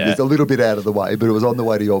shop. It's a little bit out of the way, but it was on the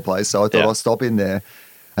way to your place. So I thought I'll stop in there.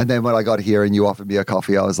 And then when I got here and you offered me a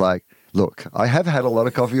coffee, I was like, look, I have had a lot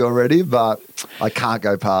of coffee already, but I can't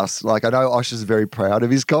go past. Like, I know Osh is very proud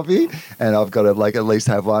of his coffee, and I've got to like at least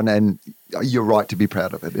have one. And you're right to be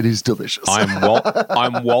proud of it. It is delicious.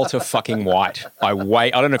 I'm Walter fucking White. I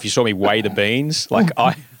don't know if you saw me weigh the beans. Like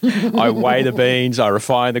I weigh the beans. I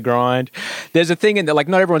refine the grind. There's a thing in that, like,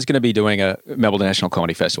 not everyone's going to be doing a Melbourne National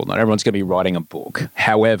Comedy Festival. Not everyone's going to be writing a book.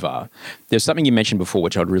 However, there's something you mentioned before,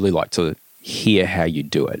 which I'd really like to hear how you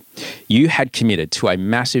do it. You had committed to a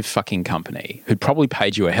massive fucking company who'd probably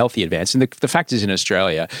paid you a healthy advance. And the fact is, in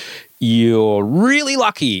Australia, you're really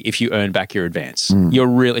lucky if you earn back your advance.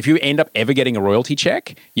 If you end up ever getting a royalty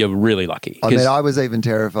check, you're really lucky. I mean, I was even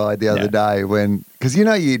terrified the other day because,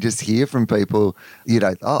 you just hear from people,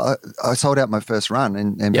 oh, I sold out my first run.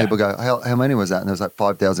 And people go, how many was that? And there was like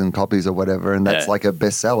 5,000 copies or whatever. And that's like a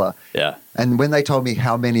bestseller. Yeah. And when they told me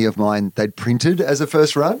how many of mine they'd printed as a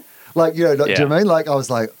first run, like, do you know what I mean? Like, I was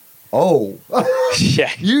like, oh,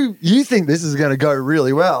 you think this is going to go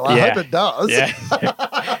really well. I hope it does. Yeah.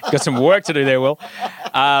 Got some work to do there, Will.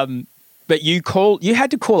 But you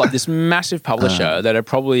had to call up this massive publisher that had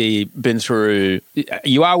probably been through,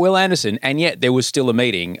 you are Will Anderson, and yet there was still a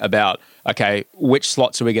meeting about, okay, which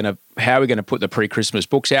slots how are we going to put the pre-Christmas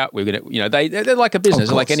books out? We're going to, they're like a business,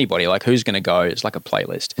 they're like anybody, like who's going to go? It's like a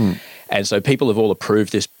playlist. And so people have all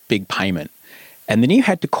approved this big payment. And then you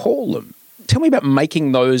had to call them. Tell me about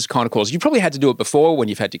making those kind of calls. You probably had to do it before when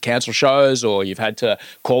you've had to cancel shows or you've had to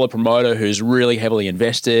call a promoter who's really heavily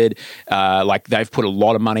invested, like they've put a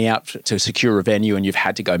lot of money out to secure a venue and you've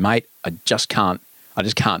had to go, mate, I just can't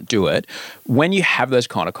do it. When you have those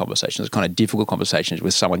kind of conversations, those kind of difficult conversations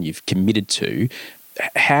with someone you've committed to,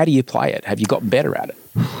 how do you play it? Have you gotten better at it?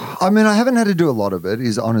 I mean, I haven't had to do a lot of it,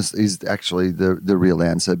 is actually the real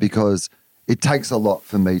answer, because it takes a lot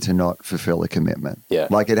for me to not fulfill a commitment. Yeah.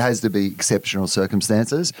 Like, it has to be exceptional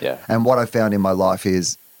circumstances. Yeah. And what I found in my life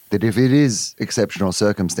is that if it is exceptional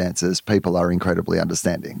circumstances, people are incredibly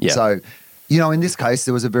understanding. Yeah. So, in this case,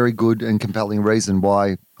 there was a very good and compelling reason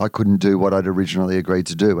why I couldn't do what I'd originally agreed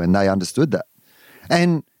to do, and they understood that.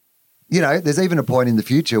 And, there's even a point in the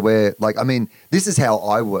future where, like, I mean, this is how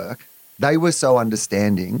I work. They were so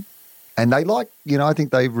understanding. And they I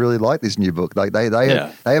think they really like this new book. Like they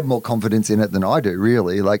have more confidence in it than I do,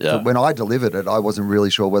 really. Like when I delivered it, I wasn't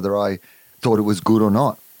really sure whether I thought it was good or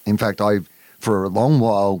not. In fact, I, for a long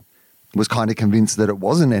while, was kind of convinced that it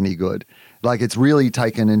wasn't any good. Like, it's really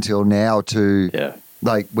taken until now to,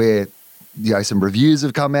 like, where, some reviews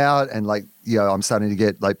have come out and, like, I'm starting to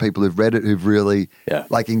get, like, people who've read it who've really,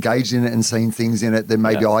 like, engaged in it and seen things in it that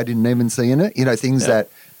maybe I didn't even see in it. Things that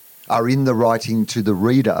are in the writing to the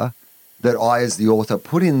reader that I, as the author,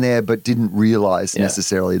 put in there but didn't realise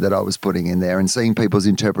necessarily that I was putting in there. And seeing people's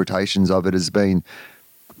interpretations of it has been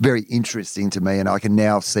very interesting to me, and I can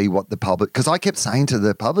now see what the public – because I kept saying to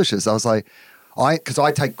the publishers, I was like – because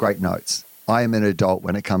I take great notes. I am an adult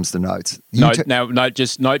when it comes to notes.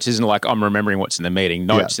 Notes isn't like I'm remembering what's in the meeting.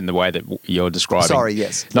 Notes in the way that you're describing. Sorry,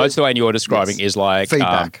 yes. Notes the way you're describing is like –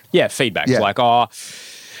 feedback. Feedback. Yeah. It's like,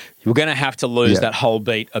 you're going to have to lose that whole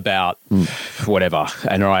beat about whatever.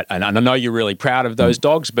 And all right, and I know you're really proud of those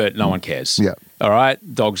dogs, but no one cares. Yeah. All right,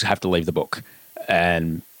 dogs have to leave the book.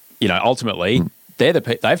 And, ultimately,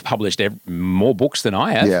 they've published more books than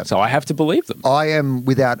I have, so I have to believe them. I am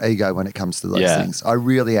without ego when it comes to those things. I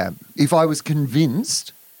really am. If I was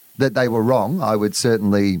convinced that they were wrong, I would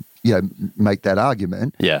certainly, make that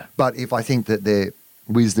argument. Yeah. But if I think that their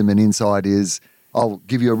wisdom and insight is... I'll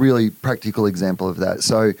give you a really practical example of that.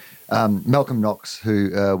 So Malcolm Knox, who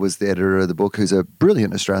was the editor of the book, who's a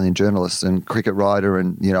brilliant Australian journalist and cricket writer,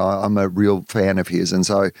 and, I'm a real fan of his. And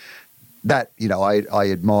so that,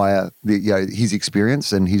 I admire his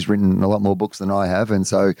experience, and he's written a lot more books than I have. And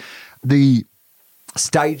so the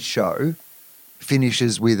stage show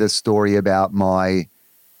finishes with a story about my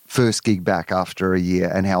first gig back after a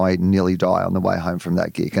year and how I nearly die on the way home from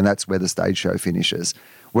that gig. And that's where the stage show finishes.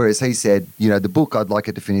 Whereas he said, the book, I'd like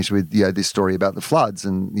it to finish with, this story about the floods,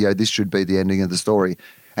 and, this should be the ending of the story.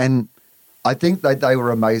 And I think that they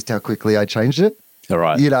were amazed how quickly I changed it. All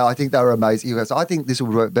right. I think they were amazed. He goes, I think this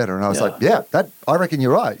would work better. And I was like, I reckon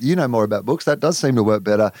you're right. You know more about books. That does seem to work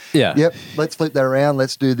better. Yeah. Yep, let's flip that around.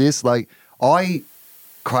 Let's do this. Like, I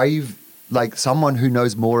crave, like, someone who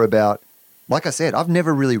knows more about, like I said, I've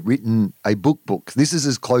never really written a book. This is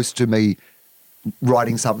as close to me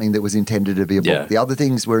writing something that was intended to be a book. Yeah. The other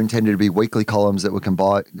things were intended to be weekly columns that were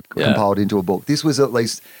compiled into a book. This was at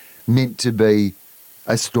least meant to be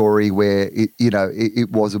a story where it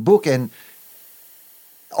was a book. And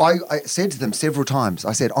I said to them several times,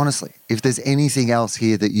 I said, honestly, if there's anything else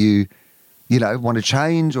here that you want to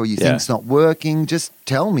change or you think's not working, just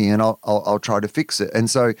tell me and I'll try to fix it. And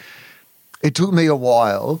so it took me a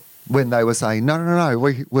while when they were saying, no,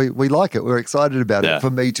 we like it. We're excited about Yeah. it, for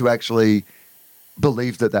me to actually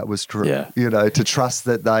believe that was true, Yeah. to trust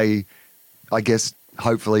that they, I guess,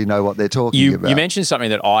 hopefully know what they're talking about. You mentioned something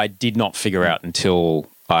that I did not figure out until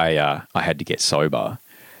I had to get sober,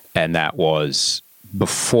 and that was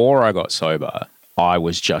before I got sober. I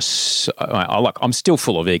was just I'm still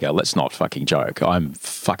full of ego. Let's not fucking joke. I'm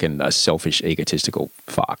fucking a selfish, egotistical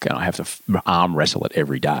fuck, and I have to arm wrestle it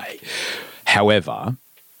every day. However,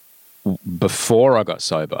 before I got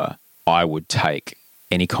sober, I would take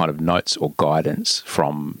any kind of notes or guidance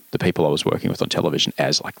from the people I was working with on television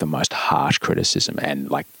as like the most harsh criticism,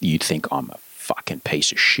 and like you'd think I'm a fucking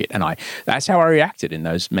piece of shit. And that's how I reacted in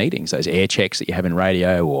those meetings, those air checks that you have in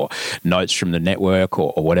radio or notes from the network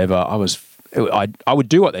or whatever. I would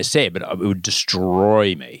do what they said, but it would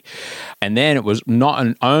destroy me. And then it was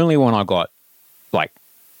only when I got like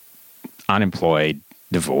unemployed,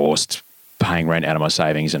 divorced, paying rent out of my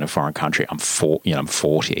savings in a foreign country. I'm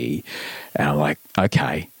 40, and I'm like,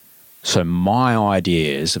 okay, so my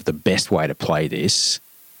ideas of the best way to play this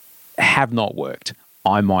have not worked.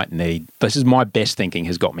 This is my best thinking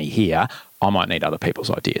has got me here. I might need other people's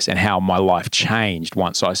ideas, and how my life changed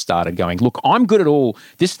once I started going, look, I'm good at all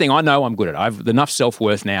this thing. I know I'm good at it. I have enough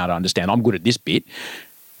self-worth now to understand I'm good at this bit.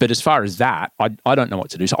 But as far as that, I don't know what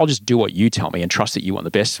to do. So I'll just do what you tell me and trust that you want the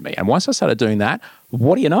best for me. And once I started doing that,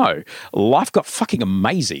 what do you know? Life got fucking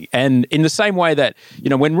amazing. And in the same way that,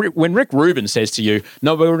 when Rick Rubin says to you,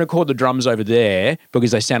 no, we're going to record the drums over there because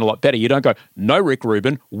they sound a lot better, you don't go, no, Rick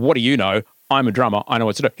Rubin, what do you know? I'm a drummer. I know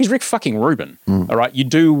what to do. He's Rick fucking Rubin. All right. You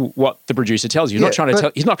do what the producer tells you.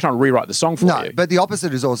 He's not trying to rewrite the song for you. No, but the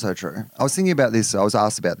opposite is also true. I was thinking about this. I was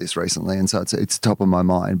asked about this recently, and so it's top of my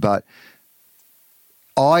mind. But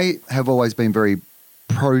I have always been very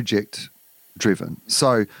project driven.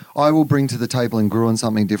 So I will bring to the table in Gruen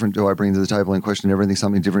something different to I bring to the table in Question Everything,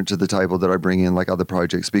 something different to the table that I bring in like other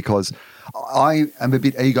projects, because I am a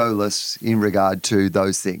bit egoless in regard to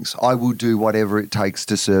those things. I will do whatever it takes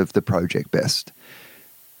to serve the project best.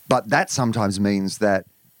 But that sometimes means that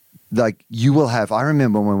like you will have, I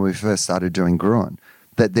remember when we first started doing Gruen,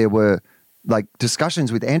 that there were like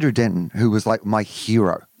discussions with Andrew Denton, who was like my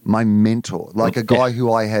hero, my mentor, like a guy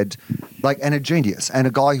who I had, like, and a genius, and a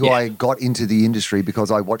guy who I got into the industry because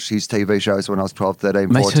I watched his TV shows when I was 12,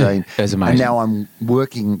 13, 14. That's amazing. And now I'm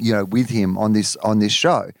working, with him on this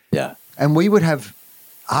show. Yeah. And we would have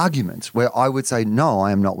arguments where I would say, no,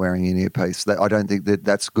 I am not wearing an earpiece. I don't think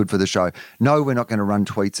that's good for the show. No, we're not going to run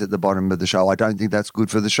tweets at the bottom of the show. I don't think that's good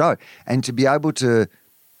for the show. And to be able to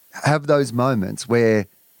have those moments where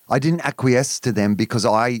I didn't acquiesce to them because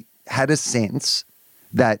I had a sense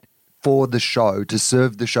that for the show, to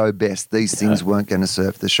serve the show best, these things weren't going to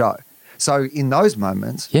serve the show. So in those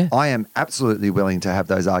moments, I am absolutely willing to have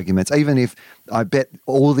those arguments, even if I bet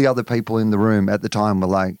all the other people in the room at the time were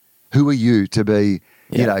like, who are you to be,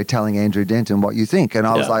 telling Andrew Denton what you think? And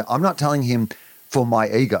I was like, I'm not telling him for my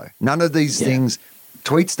ego. None of these things,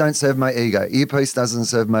 tweets don't serve my ego. Earpiece doesn't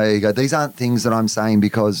serve my ego. These aren't things that I'm saying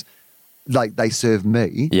because like they serve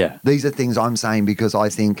me. Yeah. These are things I'm saying because I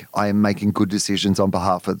think I am making good decisions on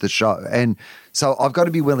behalf of the show. And so I've got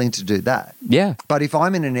to be willing to do that. Yeah. But if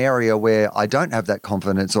I'm in an area where I don't have that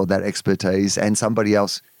confidence or that expertise and somebody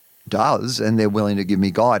else does and they're willing to give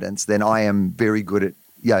me guidance, then I am very good at,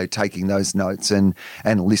 taking those notes and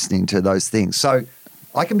listening to those things. So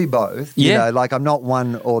I can be both. Like I'm not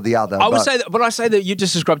one or the other. I say that you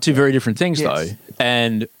just described two very different things, though,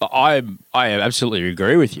 and I absolutely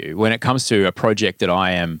agree with you when it comes to a project that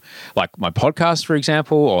I am, like my podcast, for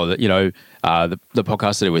example, or the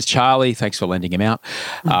podcast I did with Charlie. Thanks for lending him out,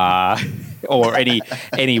 or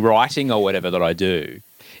any writing or whatever that I do.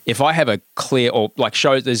 If I have a clear or like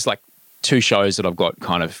shows, there's like two shows that I've got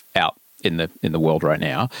kind of out in the world right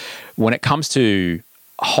now. When it comes to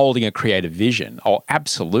holding a creative vision, I'll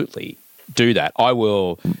absolutely do that. I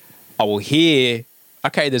will hear,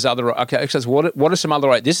 so what are some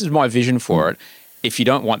other, this is my vision for it. If you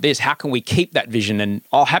don't want this, how can we keep that vision? And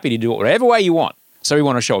I'm happy to do it whatever way you want. So we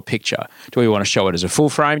want to show a picture. Do we want to show it as a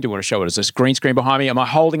full frame? Do we want to show it as a green screen behind me? Am I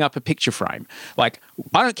holding up a picture frame? Like,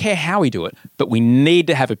 I don't care how we do it, but we need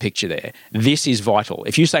to have a picture there. This is vital.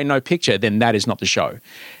 If you say no picture, then that is not the show.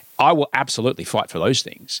 I will absolutely fight for those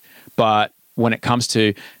things. But when it comes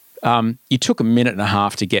to, you took a minute and a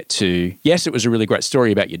half to get to, yes, it was a really great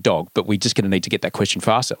story about your dog, but we're just going to need to get that question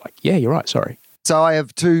faster. Like, yeah, you're right, sorry. So I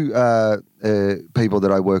have two people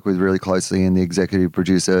that I work with really closely in the executive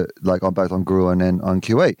producer, like on both on Gruen and on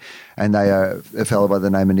QE. And they are a fellow by the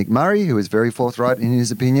name of Nick Murray, who is very forthright in his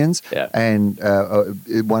opinions, Yeah. and a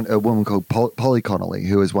woman called Polly Connolly,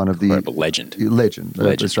 who is one of the Incredible legend. legend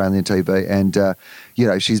of Australian TV. And,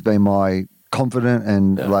 she's been my confident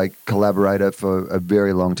and like collaborator for a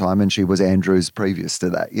very long time, and she was Andrew's previous to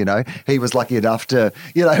that. He was lucky enough to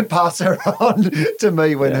pass her on to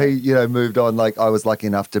me when he moved on. Like, I was lucky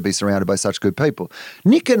enough to be surrounded by such good people.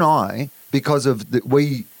 Nick and I, because of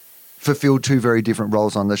we fulfilled two very different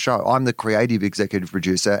roles on the show. I'm the creative executive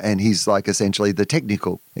producer, and he's like essentially the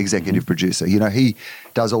technical executive producer. He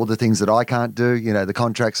does all the things that I can't do, the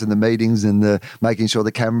contracts and the meetings and the making sure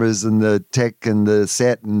the cameras and the tech and the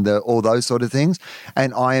set and all those sort of things.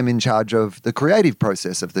 And I am in charge of the creative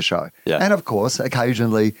process of the show. Yeah. And of course,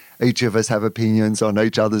 occasionally each of us have opinions on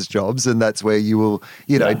each other's jobs, and that's where you will,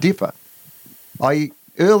 differ.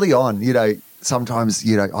 Early on, sometimes,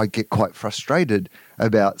 I get quite frustrated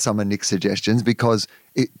about some of Nick's suggestions because,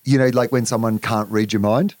 like when someone can't read your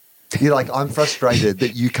mind, you're like, I'm frustrated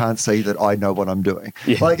that you can't see that I know what I'm doing.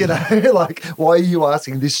 Yeah. Like, like, why are you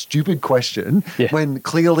asking this stupid question when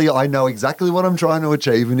clearly I know exactly what I'm trying to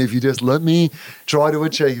achieve, and if you just let me try to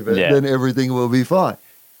achieve it, then everything will be fine.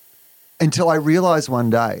 Until I realized one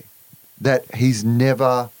day that he's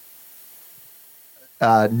never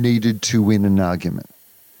needed to win an argument.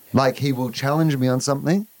 Like, he will challenge me on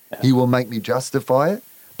something. He will make me justify it.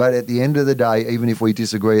 But at the end of the day, even if we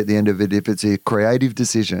disagree at the end of it, if it's a creative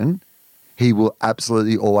decision, he will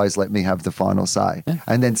absolutely always let me have the final say. Yeah.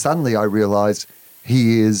 And then suddenly I realized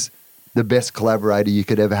he is the best collaborator you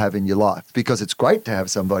could ever have in your life, because it's great to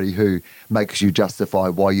have somebody who makes you justify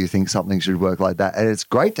why you think something should work like that. And it's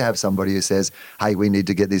great to have somebody who says, hey, we need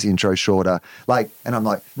to get this intro shorter. And I'm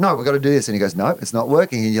like, no, we've got to do this. And he goes, no, it's not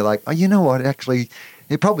working. And you're like, oh, you know what? Actually,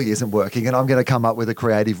 it probably isn't working, and I'm going to come up with a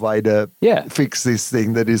creative way to fix this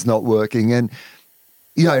thing that is not working. And,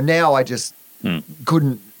 now I just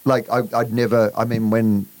couldn't, I'd never,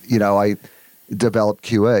 when, I developed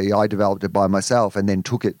QE, I developed it by myself and then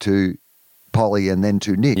took it to Polly and then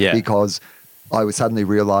to Nick because I would suddenly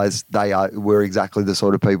realised they were exactly the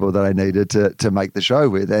sort of people that I needed to make the show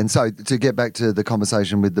with. And so to get back to the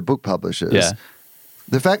conversation with the book publishers,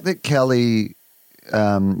 the fact that Kelly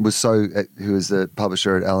who is the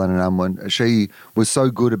publisher at Allen and Unwin, she was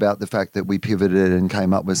so good about the fact that we pivoted and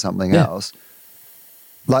came up with something else.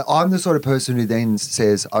 Like, I'm the sort of person who then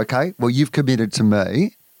says, okay, well, you've committed to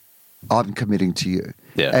me, I'm committing to you.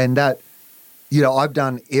 Yeah. And that, I've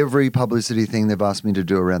done every publicity thing they've asked me to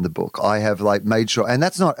do around the book. I have made sure, and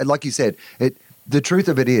that's not, like you said, the truth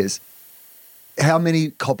of it is how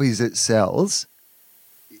many copies it sells,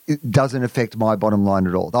 it doesn't affect my bottom line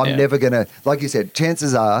at all. I'm never going to, like you said,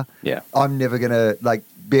 chances are I'm never going to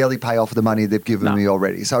barely pay off the money they've given me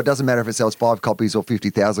already. So it doesn't matter if it sells 5 copies or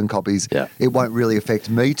 50,000 copies. Yeah. It won't really affect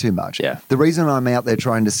me too much. Yeah. The reason I'm out there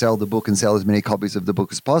trying to sell the book and sell as many copies of the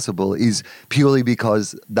book as possible is purely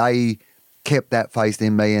because they kept that faith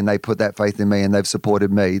in me and they put that faith in me and they've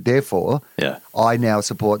supported me. Therefore, I now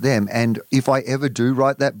support them. And if I ever do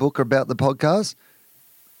write that book about the podcast,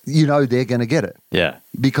 they're going to get it. Yeah.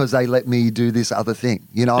 Because they let me do this other thing.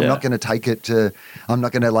 I'm not going to take it to, I'm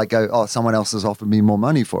not going to go, oh, someone else has offered me more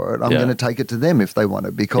money for it. I'm going to take it to them if they want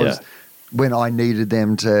it, because when I needed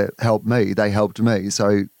them to help me, they helped me.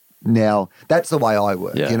 So now that's the way I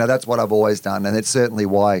work. Yeah. That's what I've always done. And it's certainly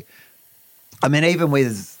why, even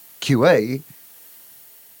with QE,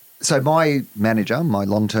 so my manager, my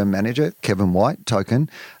long-term manager, Kevin White, Token,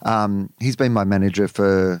 he's been my manager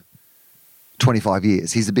for 25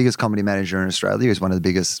 years. He's the biggest comedy manager in Australia. He's one of the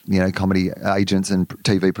biggest, comedy agents and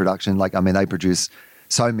TV production. They produce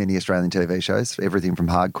so many Australian TV shows, everything from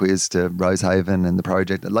Hard Quiz to Rosehaven and The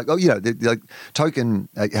Project. Token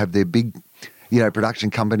have their big,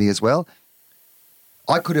 production company as well.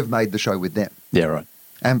 I could have made the show with them. Yeah, right.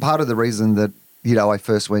 And part of the reason that, I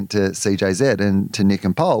first went to CJZ and to Nick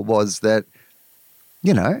and Paul was that,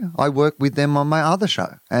 I work with them on my other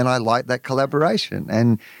show and I like that collaboration,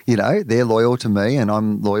 and, they're loyal to me and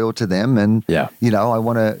I'm loyal to them, and, I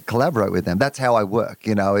want to collaborate with them. That's how I work.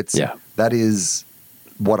 That is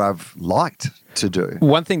what I've liked to do.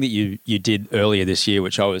 One thing that you did earlier this year,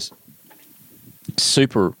 which I was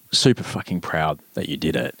super, super fucking proud that you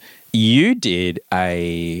did it. You did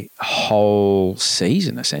a whole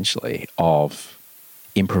season essentially of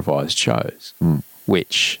improvised shows,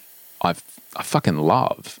 which I fucking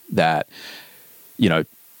love. That,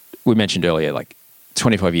 we mentioned earlier,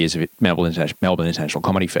 25 years of Melbourne International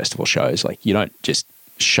Comedy Festival shows. You don't just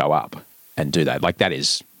show up and do that. That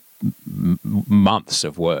is months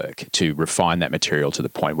of work to refine that material to the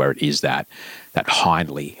point where it is that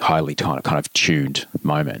highly kind of tuned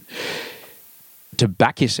moment. To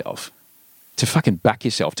back yourself, to fucking back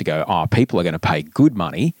yourself to go, oh, people are going to pay good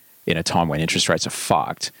money in a time when interest rates are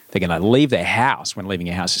fucked. They're going to leave their house when leaving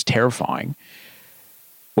your house is terrifying.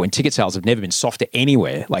 When ticket sales have never been softer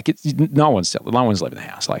anywhere, like no one's leaving the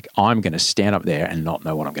house. Like, I'm going to stand up there and not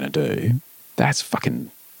know what I'm going to do. That's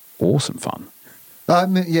fucking awesome fun. I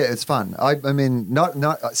mean, yeah, it's fun. I mean, not.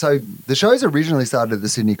 So the show's originally started at the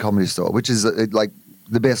Sydney Comedy Store, which is like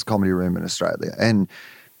the best comedy room in Australia, and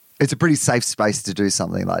it's a pretty safe space to do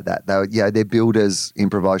something like that. They're billed as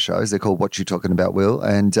improvised shows. They're called What You Talking About, Will,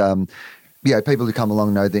 and people who come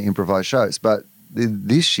along know they're improvised shows, but.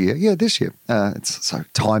 This year, it's so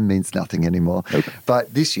time means nothing anymore. Okay.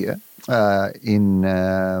 But this year, in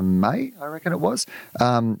May, I reckon it was,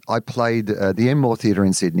 I played the Enmore Theatre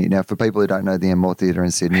in Sydney. Now, for people who don't know the Enmore Theatre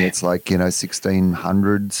in Sydney, it's like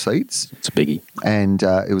 1,600 seats. It's a biggie, and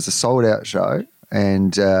it was a sold out show.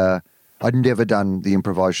 And I'd never done the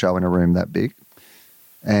improvised show in a room that big.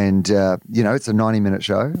 And, it's a 90-minute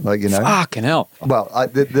show. Fucking hell. Well,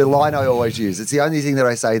 the line I always use, it's the only thing that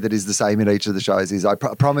I say that is the same in each of the shows, is I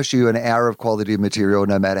promise you an hour of quality material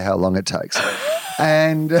no matter how long it takes.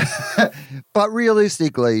 And, but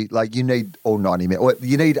realistically, you need all 90 minutes.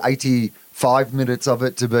 You need 85 minutes of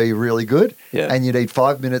it to be really good. Yeah. And you need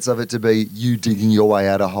 5 minutes of it to be you digging your way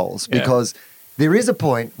out of holes. Because there is a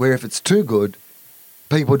point where if it's too good,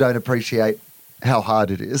 people don't appreciate how hard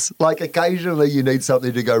it is. Like, occasionally you need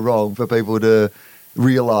something to go wrong for people to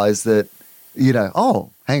realise that, oh,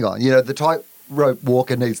 hang on, the tightrope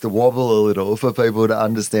walker needs to wobble a little for people to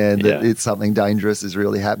understand that it's something dangerous is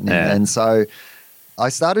really happening. Yeah. And so I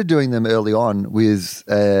started doing them early on with,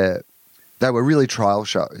 they were really trial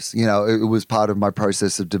shows. It was part of my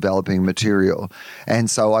process of developing material. And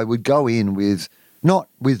so I would go in with, not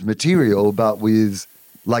with material, but with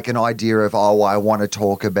like an idea of, I want to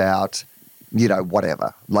talk about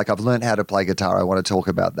whatever. Like, I've learned how to play guitar. I want to talk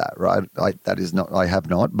about that, right? I have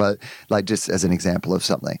not, but like, just as an example of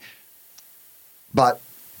something. But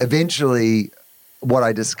eventually what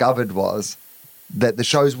I discovered was that the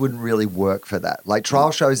shows wouldn't really work for that. Like,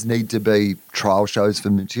 trial shows need to be trial shows for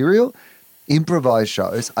material. Improvised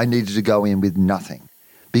shows, I needed to go in with nothing,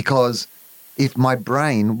 because if my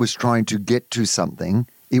brain was trying to get to something,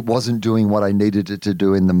 it wasn't doing what I needed it to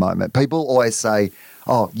do in the moment. People always say,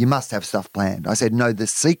 oh, you must have stuff planned. I said, no,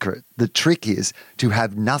 the trick is to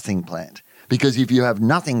have nothing planned. Because if you have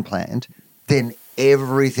nothing planned, then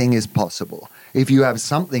everything is possible. If you have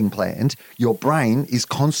something planned, your brain is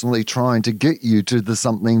constantly trying to get you to the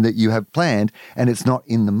something that you have planned, and it's not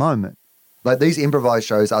in the moment. Like, these improvised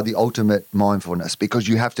shows are the ultimate mindfulness, because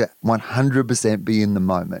you have to 100% be in the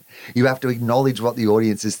moment. You have to acknowledge what the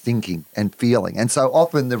audience is thinking and feeling. And so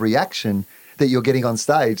often the reaction that you're getting on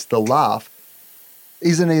stage, the laugh,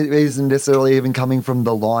 isn't necessarily even coming from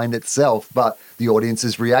the line itself, but the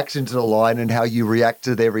audience's reaction to the line and how you react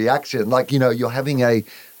to their reaction. Like, you're having a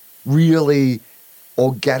really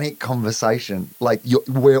organic conversation. Like,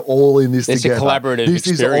 we're all in this it's together. It's a collaborative This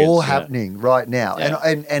experience. is all happening right now. Yeah.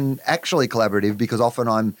 And actually collaborative, because often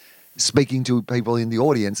I'm speaking to people in the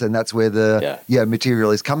audience, and that's where the material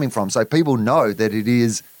is coming from. So people know that it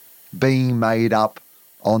is being made up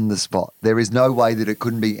on the spot. There is no way that it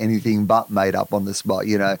couldn't be anything but made up on the spot.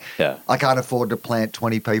 I can't afford to plant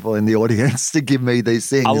 20 people in the audience to give me these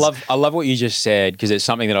things. I love what you just said, because it's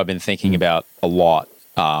something that I've been thinking about a lot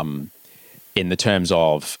in the terms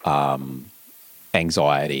of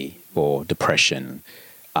anxiety or depression,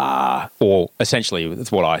 or essentially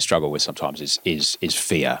what I struggle with sometimes is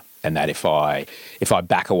fear, and that if I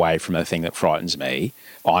back away from the thing that frightens me,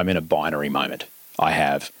 I'm in a binary moment. I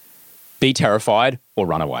have be terrified or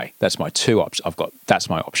run away. That's my two options. That's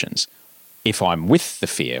my options. If I'm with the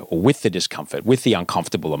fear or with the discomfort, with the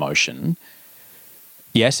uncomfortable emotion,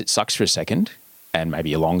 yes, it sucks for a second and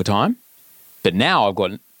maybe a longer time, but now I've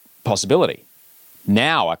got possibility.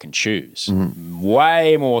 Now I can choose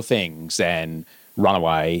way more things than run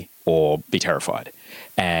away or be terrified.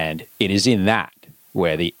 And it is in that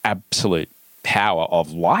where the absolute power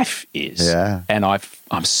of life is. Yeah. And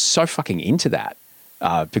I'm so fucking into that.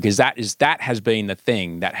 Because that has been the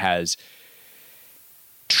thing that has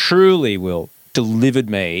truly, Will, delivered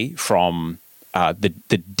me from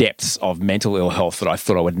the depths of mental ill health that I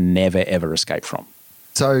thought I would never, ever escape from.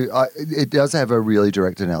 So it does have a really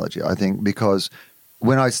direct analogy, I think, because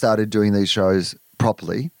when I started doing these shows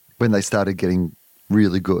properly, when they started getting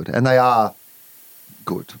really good, and they are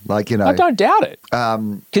good. Like, you know. I don't doubt it.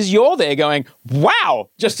 Because you're there going, wow,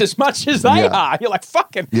 just as much as they are. You're like,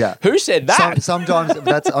 fucking, who said that? Sometimes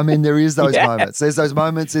there is those moments. There's those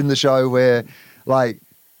moments in the show where, like,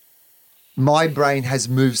 my brain has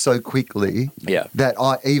moved so quickly that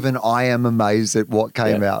I am amazed at what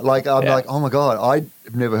came out. Like, I'm like, oh my God,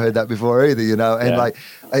 I've never heard that before either, you know? And like,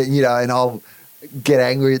 you know, and I'll get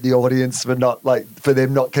angry at the audience for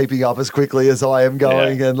them not keeping up as quickly as I am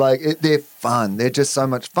going. And like, they're fun. They're just so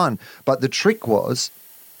much fun. But the trick was,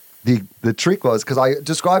 because I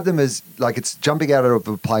described them as like it's jumping out of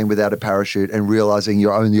a plane without a parachute and realizing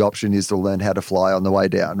your only option is to learn how to fly on the way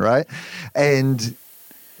down, right?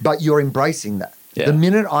 But you're embracing that. Yeah. The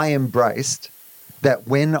minute I embraced that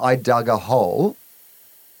when I dug a hole,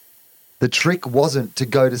 the trick wasn't to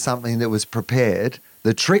go to something that was prepared.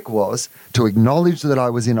 The trick was to acknowledge that I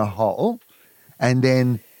was in a hole and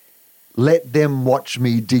then let them watch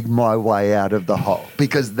me dig my way out of the hole.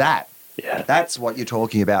 Because that's what you're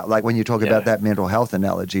talking about. Like when you talk about that mental health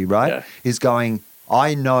analogy, right? Yeah. Is going,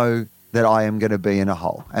 I know that I am going to be in a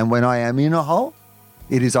hole. And when I am in a hole,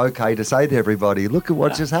 it is okay to say to everybody, look at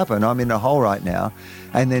what just happened. I'm in a hole right now.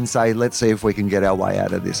 And then say, let's see if we can get our way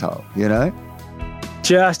out of this hole, you know?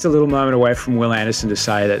 Just a little moment away from Will Anderson to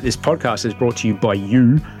say that this podcast is brought to you by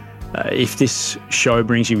you. If this show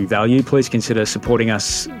brings you value, please consider supporting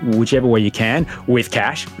us whichever way you can with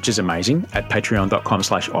cash, which is amazing, at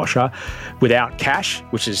patreon.com/Osher. Without cash,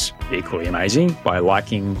 which is equally amazing, by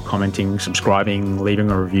liking, commenting, subscribing,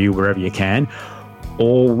 leaving a review wherever you can,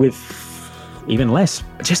 or with even less,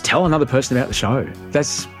 just tell another person about the show.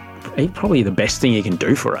 That's probably the best thing you can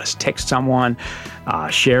do for us. Text someone,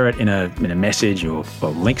 share it in a message, or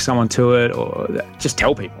link someone to it, or just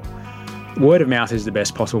tell people. Word of mouth is the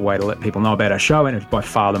best possible way to let people know about our show, and it's by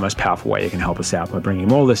far the most powerful way you can help us out. By bringing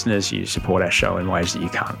more listeners, you support our show in ways that you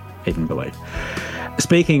can't even believe.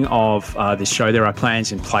 Speaking of this show, there are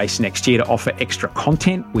plans in place next year to offer extra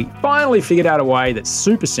content. We finally figured out a way that's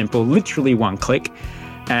super simple, literally one click,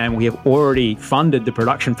 and we have already funded the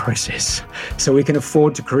production process so we can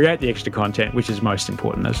afford to create the extra content, which is most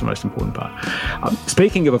important. That's the most important part.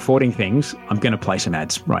 Speaking of affording things, I'm going to play some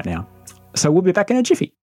ads right now. So we'll be back in a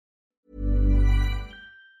jiffy.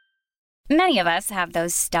 Many of us have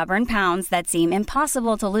those stubborn pounds that seem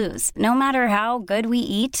impossible to lose, no matter how good we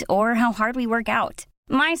eat or how hard we work out.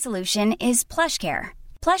 My solution is PlushCare.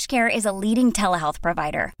 PlushCare is a leading telehealth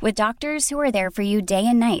provider with doctors who are there for you day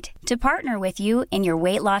and night to partner with you in your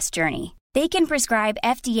weight loss journey. They can prescribe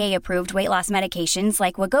FDA-approved weight loss medications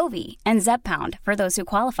like Wegovy and Zepbound for those who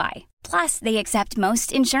qualify. Plus, they accept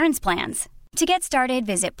most insurance plans. To get started,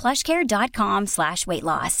 visit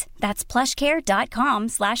plushcare.com/weightloss. That's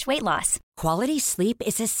plushcare.com/weightloss. Quality sleep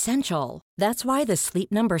is essential. That's why the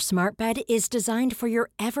Sleep Number Smart Bed is designed for your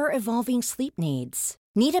ever-evolving sleep needs.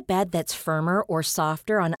 Need a bed that's firmer or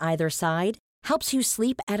softer on either side? Helps you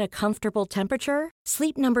sleep at a comfortable temperature?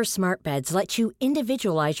 Sleep Number Smart Beds let you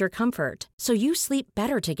individualize your comfort so you sleep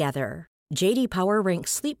better together. J.D. Power ranks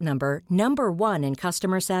Sleep Number #1 in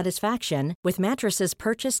customer satisfaction with mattresses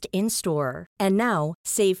purchased in-store. And now,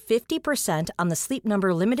 save 50% on the Sleep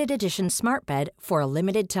Number Limited Edition Smart Bed for a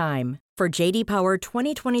limited time. For J.D. Power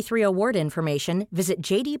 2023 award information, visit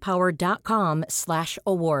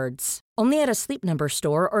jdpower.com/awards. Only at a Sleep Number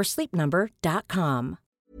store or sleepnumber.com.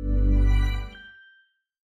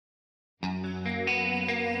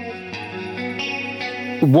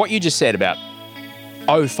 What you just said about,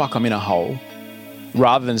 oh, fuck, I'm in a hole,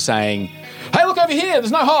 rather than saying, hey, look over here,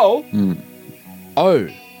 there's no hole. Oh,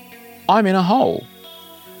 I'm in a hole.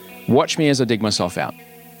 Watch me as I dig myself out.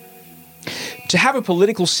 To have a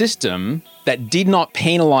political system that did not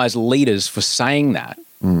penalise leaders for saying that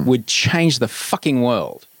would change the fucking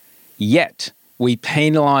world. Yet, we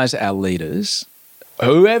penalise our leaders,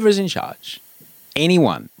 whoever's in charge,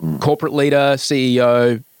 anyone, corporate leader,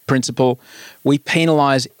 CEO, principal, we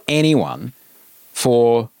penalise anyone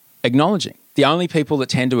for acknowledging. The only people that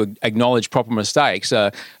tend to acknowledge proper mistakes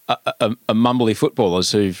are mumbly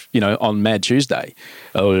footballers who've, on Mad Tuesday,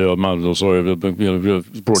 I'm sorry,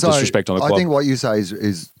 brought disrespect on the club. I think what you say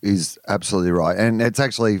is absolutely right. And it's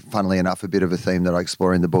actually, funnily enough, a bit of a theme that I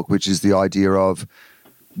explore in the book, which is the idea of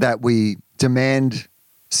that we demand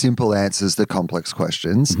simple answers to complex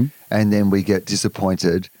questions, and then we get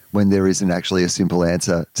disappointed when there isn't actually a simple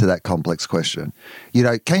answer to that complex question.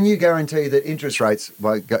 Can you guarantee that interest rates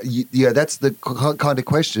won't go? That's the kind of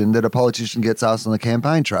question that a politician gets asked on the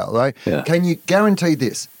campaign trail, right? Yeah. Can you guarantee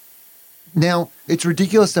this? Now, it's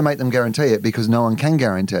ridiculous to make them guarantee it because no one can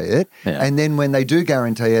guarantee it. Yeah. And then when they do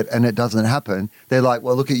guarantee it and it doesn't happen, they're like,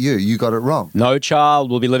 well, look at you. You got it wrong. No child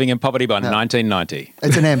will be living in poverty by 1990.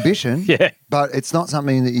 It's an ambition, Yeah. but it's not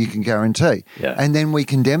something that you can guarantee. Yeah. And then we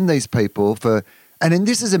condemn these people for, and then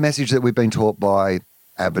this is a message that we've been taught by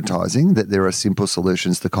advertising, that there are simple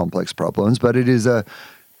solutions to complex problems, but it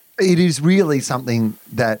is really something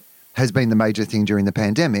that has been the major thing during the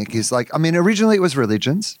pandemic is like, I mean, originally it was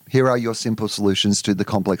religions. Here are your simple solutions to the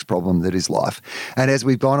complex problem that is life. And as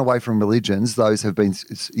we've gone away from religions, those have been,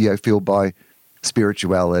 filled by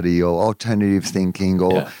spirituality or alternative thinking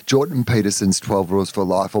or Jordan Peterson's 12 Rules for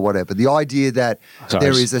Life or whatever. The idea that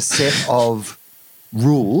there is a set of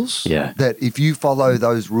rules that if you follow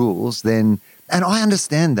those rules, then, and I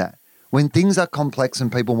understand that. When things are complex and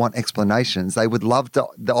people want explanations, they would love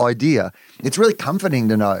the idea. It's really comforting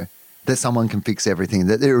to know that someone can fix everything,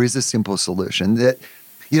 that there is a simple solution, that,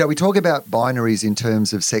 we talk about binaries in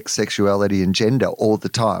terms of sex, sexuality and gender all the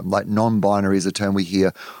time. Like non-binary is a term we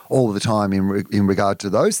hear all the time in regard to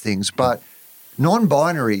those things. But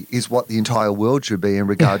non-binary is what the entire world should be in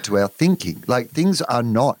regard to our thinking. Like things are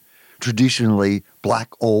not traditionally black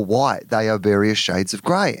or white. They are various shades of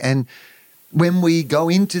grey. And when we go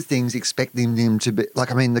into things expecting them to be,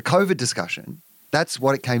 like, I mean, the COVID discussion, that's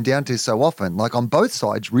what it came down to so often. Like on both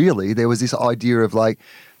sides, really, there was this idea of like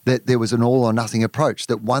that there was an all or nothing approach,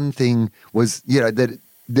 that one thing was,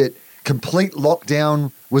 that complete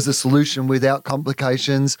lockdown was a solution without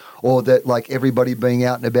complications, or that like everybody being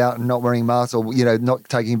out and about and not wearing masks or, not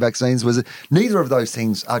taking vaccines neither of those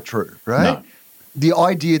things are true, right? No. The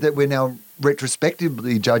idea that we're now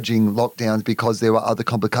retrospectively judging lockdowns because there were other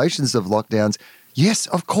complications of lockdowns, yes,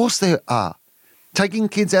 of course there are. Taking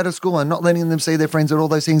kids out of school and not letting them see their friends and all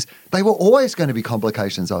those things, they were always going to be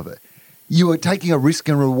complications of it. You were taking a risk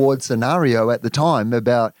and reward scenario at the time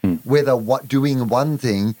about whether doing one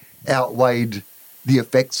thing outweighed the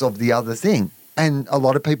effects of the other thing. And a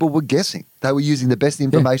lot of people were guessing. They were using the best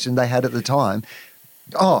information they had at the time.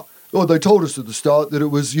 Oh, they told us at the start that it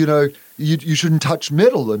was, you shouldn't touch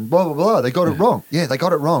metal and blah, blah, blah. They got it wrong. Yeah, they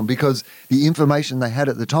got it wrong because the information they had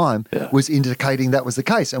at the time was indicating that was the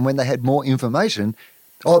case. And when they had more information,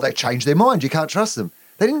 they changed their mind. You can't trust them.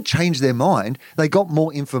 They didn't change their mind. They got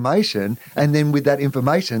more information. And then with that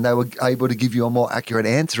information, they were able to give you a more accurate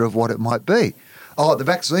answer of what it might be. Oh, the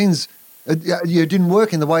vaccines didn't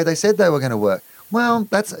work in the way they said they were going to work. Well,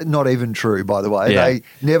 that's not even true, by the way. Yeah. They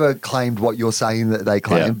never claimed what you're saying that they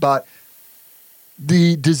claimed, but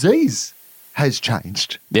the disease has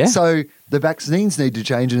changed. Yeah. So the vaccines need to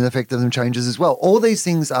change and the effect of them changes as well. All these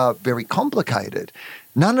things are very complicated.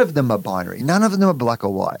 None of them are binary. None of them are black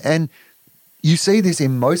or white. And you see this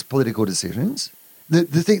in most political decisions.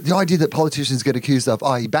 The idea that politicians get accused of,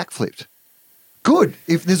 he backflipped. Good.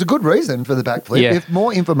 If there's a good reason for the backflip, if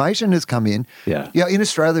more information has come in. In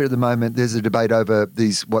Australia at the moment, there's a debate over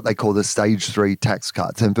these, what they call the stage 3 tax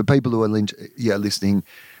cuts. And for people who are listening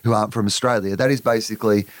who aren't from Australia, that is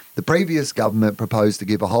basically the previous government proposed to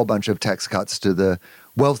give a whole bunch of tax cuts to the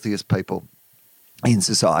wealthiest people in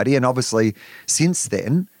society. And obviously, since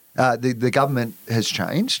then, the government has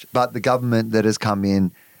changed, but the government that has come in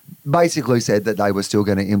basically said that they were still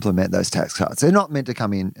going to implement those tax cuts. They're not meant to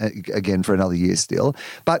come in again for another year still,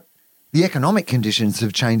 but the economic conditions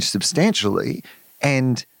have changed substantially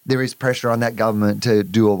and there is pressure on that government to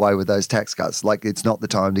do away with those tax cuts. Like it's not the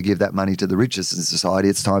time to give that money to the richest in society.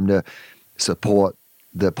 It's time to support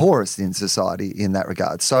the poorest in society in that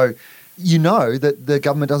regard. So you know that the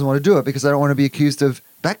government doesn't want to do it because they don't want to be accused of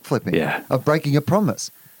backflipping, of breaking a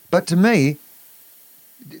promise. But to me,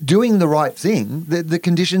 doing the right thing, the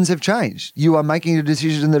conditions have changed. You are making a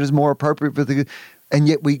decision that is more appropriate for and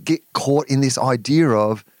yet we get caught in this idea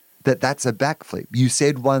of that's a backflip. You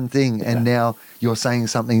said one thing and now you're saying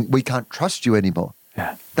something, we can't trust you anymore.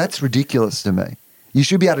 Yeah. That's ridiculous to me. You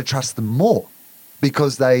should be able to trust them more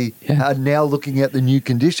because they are now looking at the new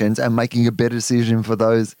conditions and making a better decision for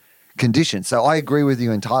those conditions. So I agree with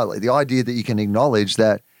you entirely. The idea that you can acknowledge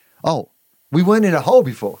that, we weren't in a hole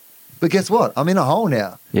before. But guess what? I'm in a hole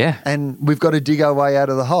now. Yeah. And we've got to dig our way out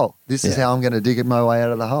of the hole. This is how I'm going to dig my way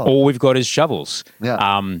out of the hole. All we've got is shovels.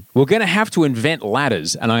 Yeah. We're going to have to invent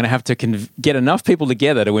ladders, and I'm going to have to get enough people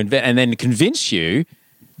together to invent and then convince you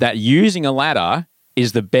that using a ladder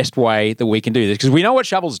is the best way that we can do this. Because we know what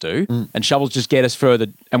shovels do, and shovels just get us further,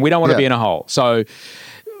 and we don't want to be in a hole. So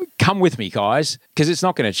come with me, guys, because it's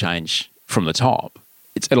not going to change from the top.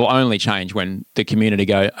 It'll only change when the community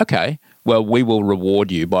go, okay, well, we will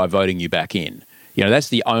reward you by voting you back in. That's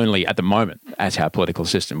the only, at the moment, that's our political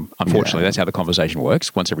system. Unfortunately, that's how the conversation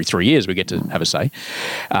works. Once every 3 years, we get to have a say.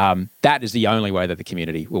 That is the only way that the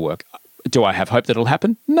community will work. Do I have hope that it'll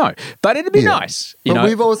happen? No. But it'd be nice. You But know?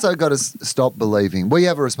 we've also got to stop believing. We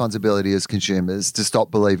have a responsibility as consumers to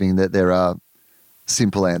stop believing that there are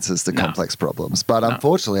simple answers to complex problems. But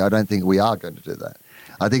unfortunately, I don't think we are going to do that.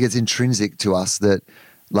 I think it's intrinsic to us that,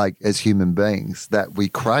 like, as human beings, that we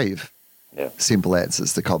crave simple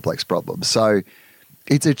answers to complex problems. So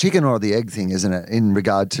it's a chicken or the egg thing, isn't it? In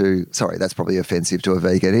regard to, sorry, that's probably offensive to a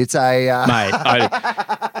vegan. It's a Mate,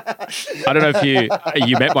 I don't know if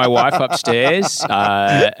you met my wife upstairs,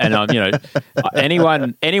 and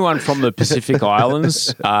anyone from the Pacific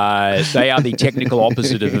Islands, they are the technical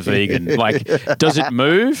opposite of a vegan. Like, does it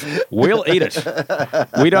move? We'll eat it.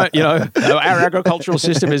 We don't, our agricultural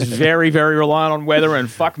system is very, very reliant on weather, and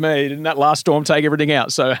fuck me, didn't that last storm take everything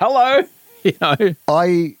out? So hello,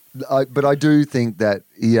 But I do think that,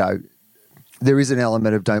 there is an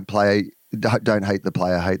element of don't hate the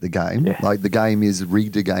player, hate the game. Yeah. Like, the game is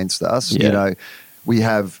rigged against us. Yeah. We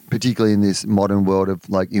have, particularly in this modern world of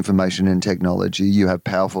like information and technology, you have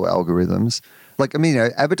powerful algorithms. Like,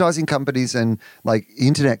 advertising companies and like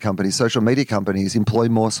internet companies, social media companies employ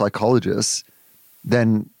more psychologists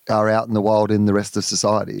than are out in the wild in the rest of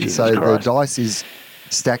society. So the dice is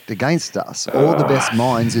stacked against us. All the best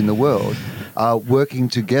minds in the world are working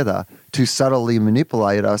together to subtly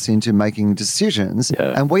manipulate us into making decisions,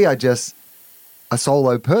 and we are just a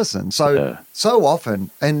solo person. So often,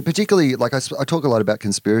 and particularly, like I talk a lot about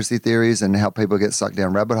conspiracy theories and how people get sucked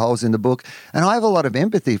down rabbit holes in the book, and I have a lot of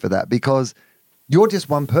empathy for that because you're just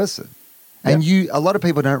one person, and a lot of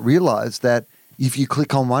people don't realize that if you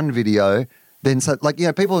click on one video, then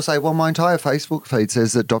people will say, well, my entire Facebook feed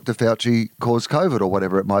says that Dr. Fauci caused COVID or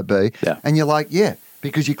whatever it might be. Yeah. And you're like,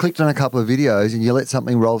 because you clicked on a couple of videos and you let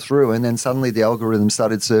something roll through, and then suddenly the algorithm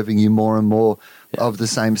started serving you more and more of the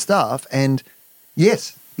same stuff. And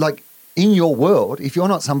yes, like in your world, if you're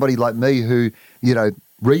not somebody like me who,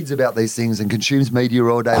 reads about these things and consumes media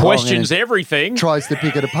all day long, questions everything, tries to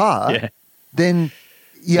pick it apart, then,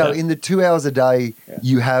 in the 2 hours a day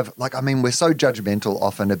you have, we're so judgmental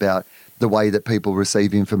often about the way that people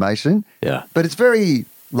receive information. Yeah. But it's very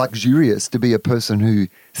luxurious to be a person who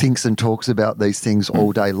thinks and talks about these things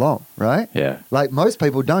all day long, right? Yeah. Like, most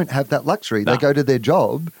people don't have that luxury. They go to their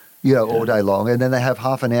job, all day long, and then they have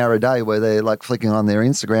half an hour a day where they're like flicking on their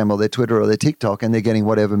Instagram or their Twitter or their TikTok, and they're getting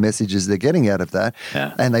whatever messages they're getting out of that.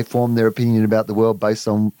 Yeah. And they form their opinion about the world based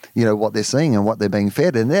on, what they're seeing and what they're being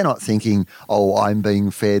fed. And they're not thinking, oh, I'm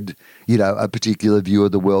being fed, a particular view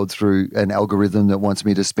of the world through an algorithm that wants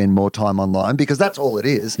me to spend more time online, because that's all it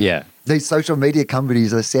is. Yeah. These social media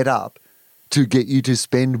companies are set up to get you to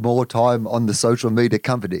spend more time on the social media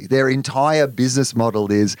company. Their entire business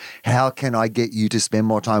model is, how can I get you to spend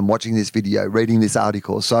more time watching this video, reading this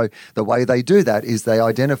article? So the way they do that is they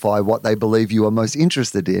identify what they believe you are most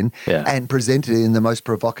interested in and present it in the most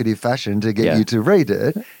provocative fashion to get you to read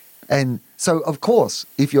it. And so, of course,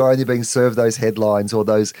 if you're only being served those headlines or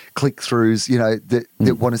those click-throughs,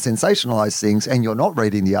 that want to sensationalize things, and you're not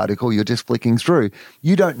reading the article, you're just flicking through,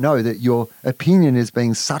 you don't know that your opinion is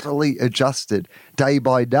being subtly adjusted day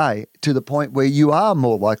by day to the point where you are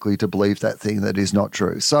more likely to believe that thing that is not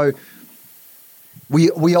true. So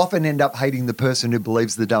we often end up hating the person who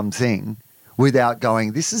believes the dumb thing without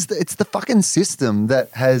going, it's the fucking system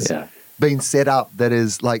that has been set up, that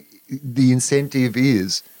is like, the incentive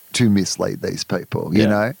is to mislead these people, you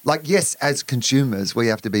know? Like, yes, as consumers, we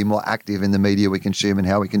have to be more active in the media we consume and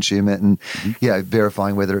how we consume it, and,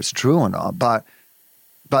 verifying whether it's true or not. But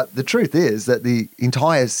the truth is that the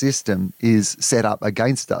entire system is set up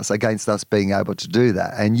against us being able to do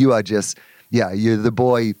that. And you are just, you're the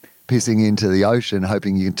boy pissing into the ocean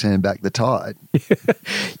hoping you can turn back the tide.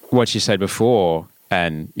 What you said before,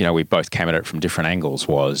 and, we both came at it from different angles,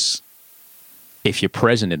 was if you're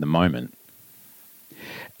present in the moment,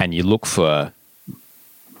 and you look for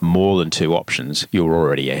more than two options, you're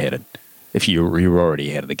already ahead. You're already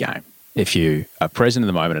ahead of the game. If you are present in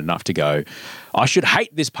the moment enough to go, I should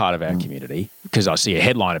hate this part of our community because I see a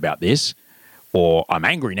headline about this, or I'm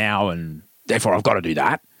angry now and therefore I've got to do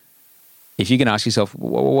that. If you can ask yourself,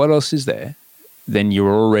 what else is there? Then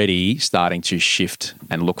you're already starting to shift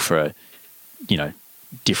and look for,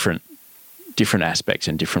 different aspects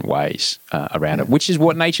and different ways around it, which is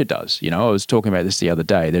what nature does. I was talking about this the other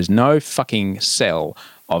day. There's no fucking cell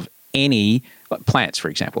of any, like plants, for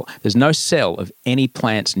example, there's no cell of any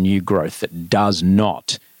plant's new growth that does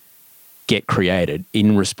not get created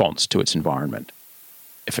in response to its environment.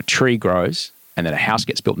 If a tree grows and then a house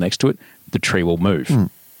gets built next to it, the tree will move.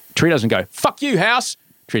 Tree doesn't go, fuck you, house.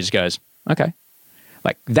 Tree just goes, okay.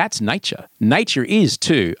 Like, that's nature. Nature is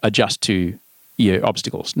to adjust to your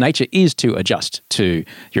obstacles. Nature is to adjust to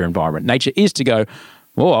your environment. Nature is to go,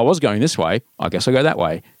 well, I was going this way. I guess I'll go that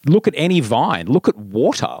way. Look at any vine. Look at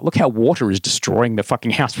water. Look how water is destroying the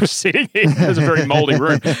fucking house we're sitting in. There's a very moldy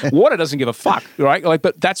room. Water doesn't give a fuck, right? Like,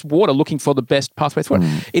 but that's water looking for the best pathway through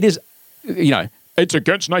it. It is, it's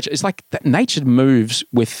against nature. It's like that nature moves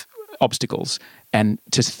with obstacles. And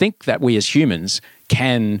to think that we as humans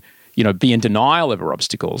can, be in denial over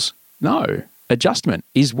obstacles, no. Adjustment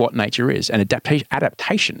is what nature is, and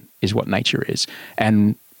adaptation is what nature is.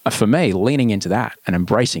 And for me, leaning into that and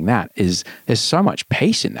embracing that there's so much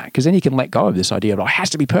peace in that, because then you can let go of this idea of, it has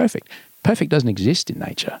to be perfect. Perfect doesn't exist in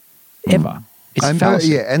nature, ever. It's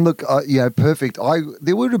fallacy. And look, perfect.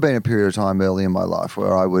 There would have been a period of time early in my life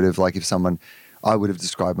where I would have, I would have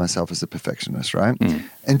described myself as a perfectionist, right?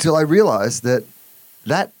 Until I realized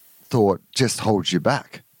that thought just holds you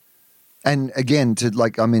back. And again, to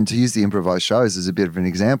use the improvised shows as a bit of an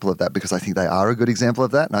example of that, because I think they are a good example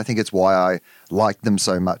of that. And I think it's why I like them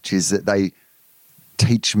so much, is that they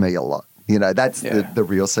teach me a lot. That's the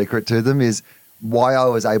real secret to them, is why I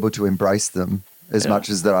was able to embrace them as much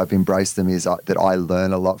as that I've embraced them, is that I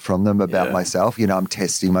learn a lot from them about myself. I'm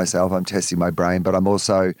testing myself, I'm testing my brain, but I'm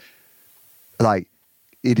also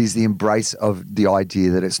it is the embrace of the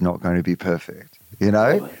idea that it's not going to be perfect. I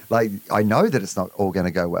know that it's not all going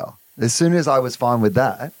to go well. As soon as I was fine with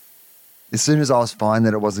that, as soon as I was fine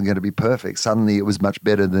that it wasn't going to be perfect, suddenly it was much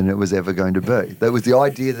better than it was ever going to be. That was the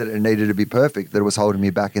idea that it needed to be perfect that was holding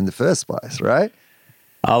me back in the first place, right?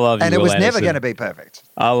 I love you, and it was Will never Anderson. going to be perfect.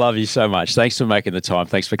 I love you so much. Thanks for making the time.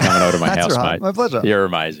 Thanks for coming over to my That's house, right. mate. My pleasure. You're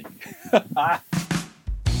amazing.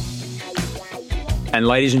 And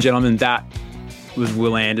ladies and gentlemen, that was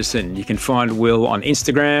Will Anderson. You can find Will on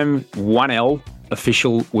Instagram, 1L,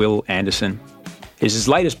 official Will Anderson. His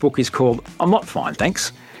latest book is called I'm Not Fine,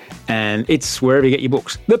 Thanks. And it's wherever you get your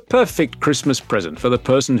books. The perfect Christmas present for the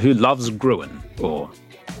person who loves Gruen, or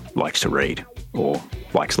likes to read, or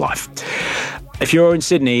likes life. If you're in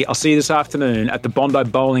Sydney, I'll see you this afternoon at the Bondi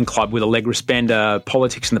Bowling Club with Allegra Spender,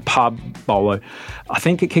 Politics in the Pub Bolo. I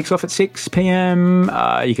think it kicks off at 6 p.m.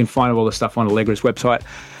 You can find all the stuff on Allegra's website.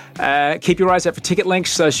 Keep your eyes out for ticket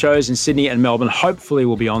links. Those shows in Sydney and Melbourne hopefully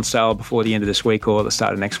will be on sale before the end of this week or the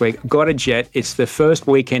start of next week. Got a jet. It's the first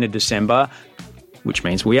weekend of December, which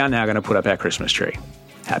means we are now going to put up our Christmas tree.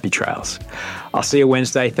 Happy trails. I'll see you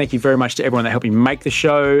Wednesday. Thank you very much to everyone that helped me make the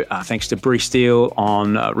show. Thanks to Bree Steele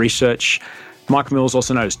on research. Mike Mills,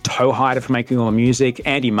 also known as Toehider, for making all the music.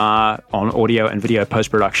 Andy Marr on audio and video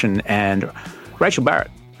post-production. And Rachel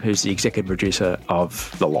Barrett, who's the executive producer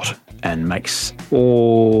of The Lot and makes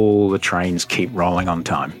all the trains keep rolling on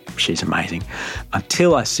time. She's amazing.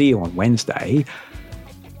 Until I see you on Wednesday,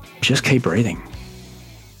 just keep breathing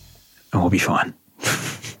and we'll be fine.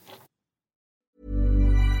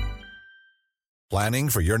 Planning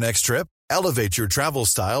for your next trip? Elevate your travel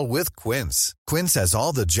style with Quince. Quince has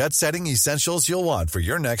all the jet-setting essentials you'll want for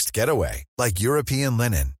your next getaway, like European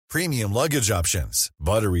linen, premium luggage options,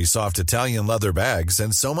 buttery soft Italian leather bags,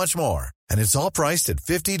 and so much more. And it's all priced at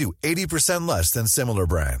 50 to 80% less than similar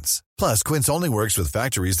brands. Plus, Quince only works with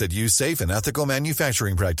factories that use safe and ethical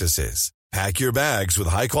manufacturing practices. Pack your bags with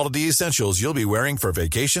high-quality essentials you'll be wearing for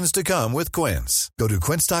vacations to come with Quince. Go to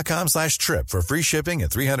quince.com/trip for free shipping and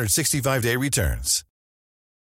 365-day returns.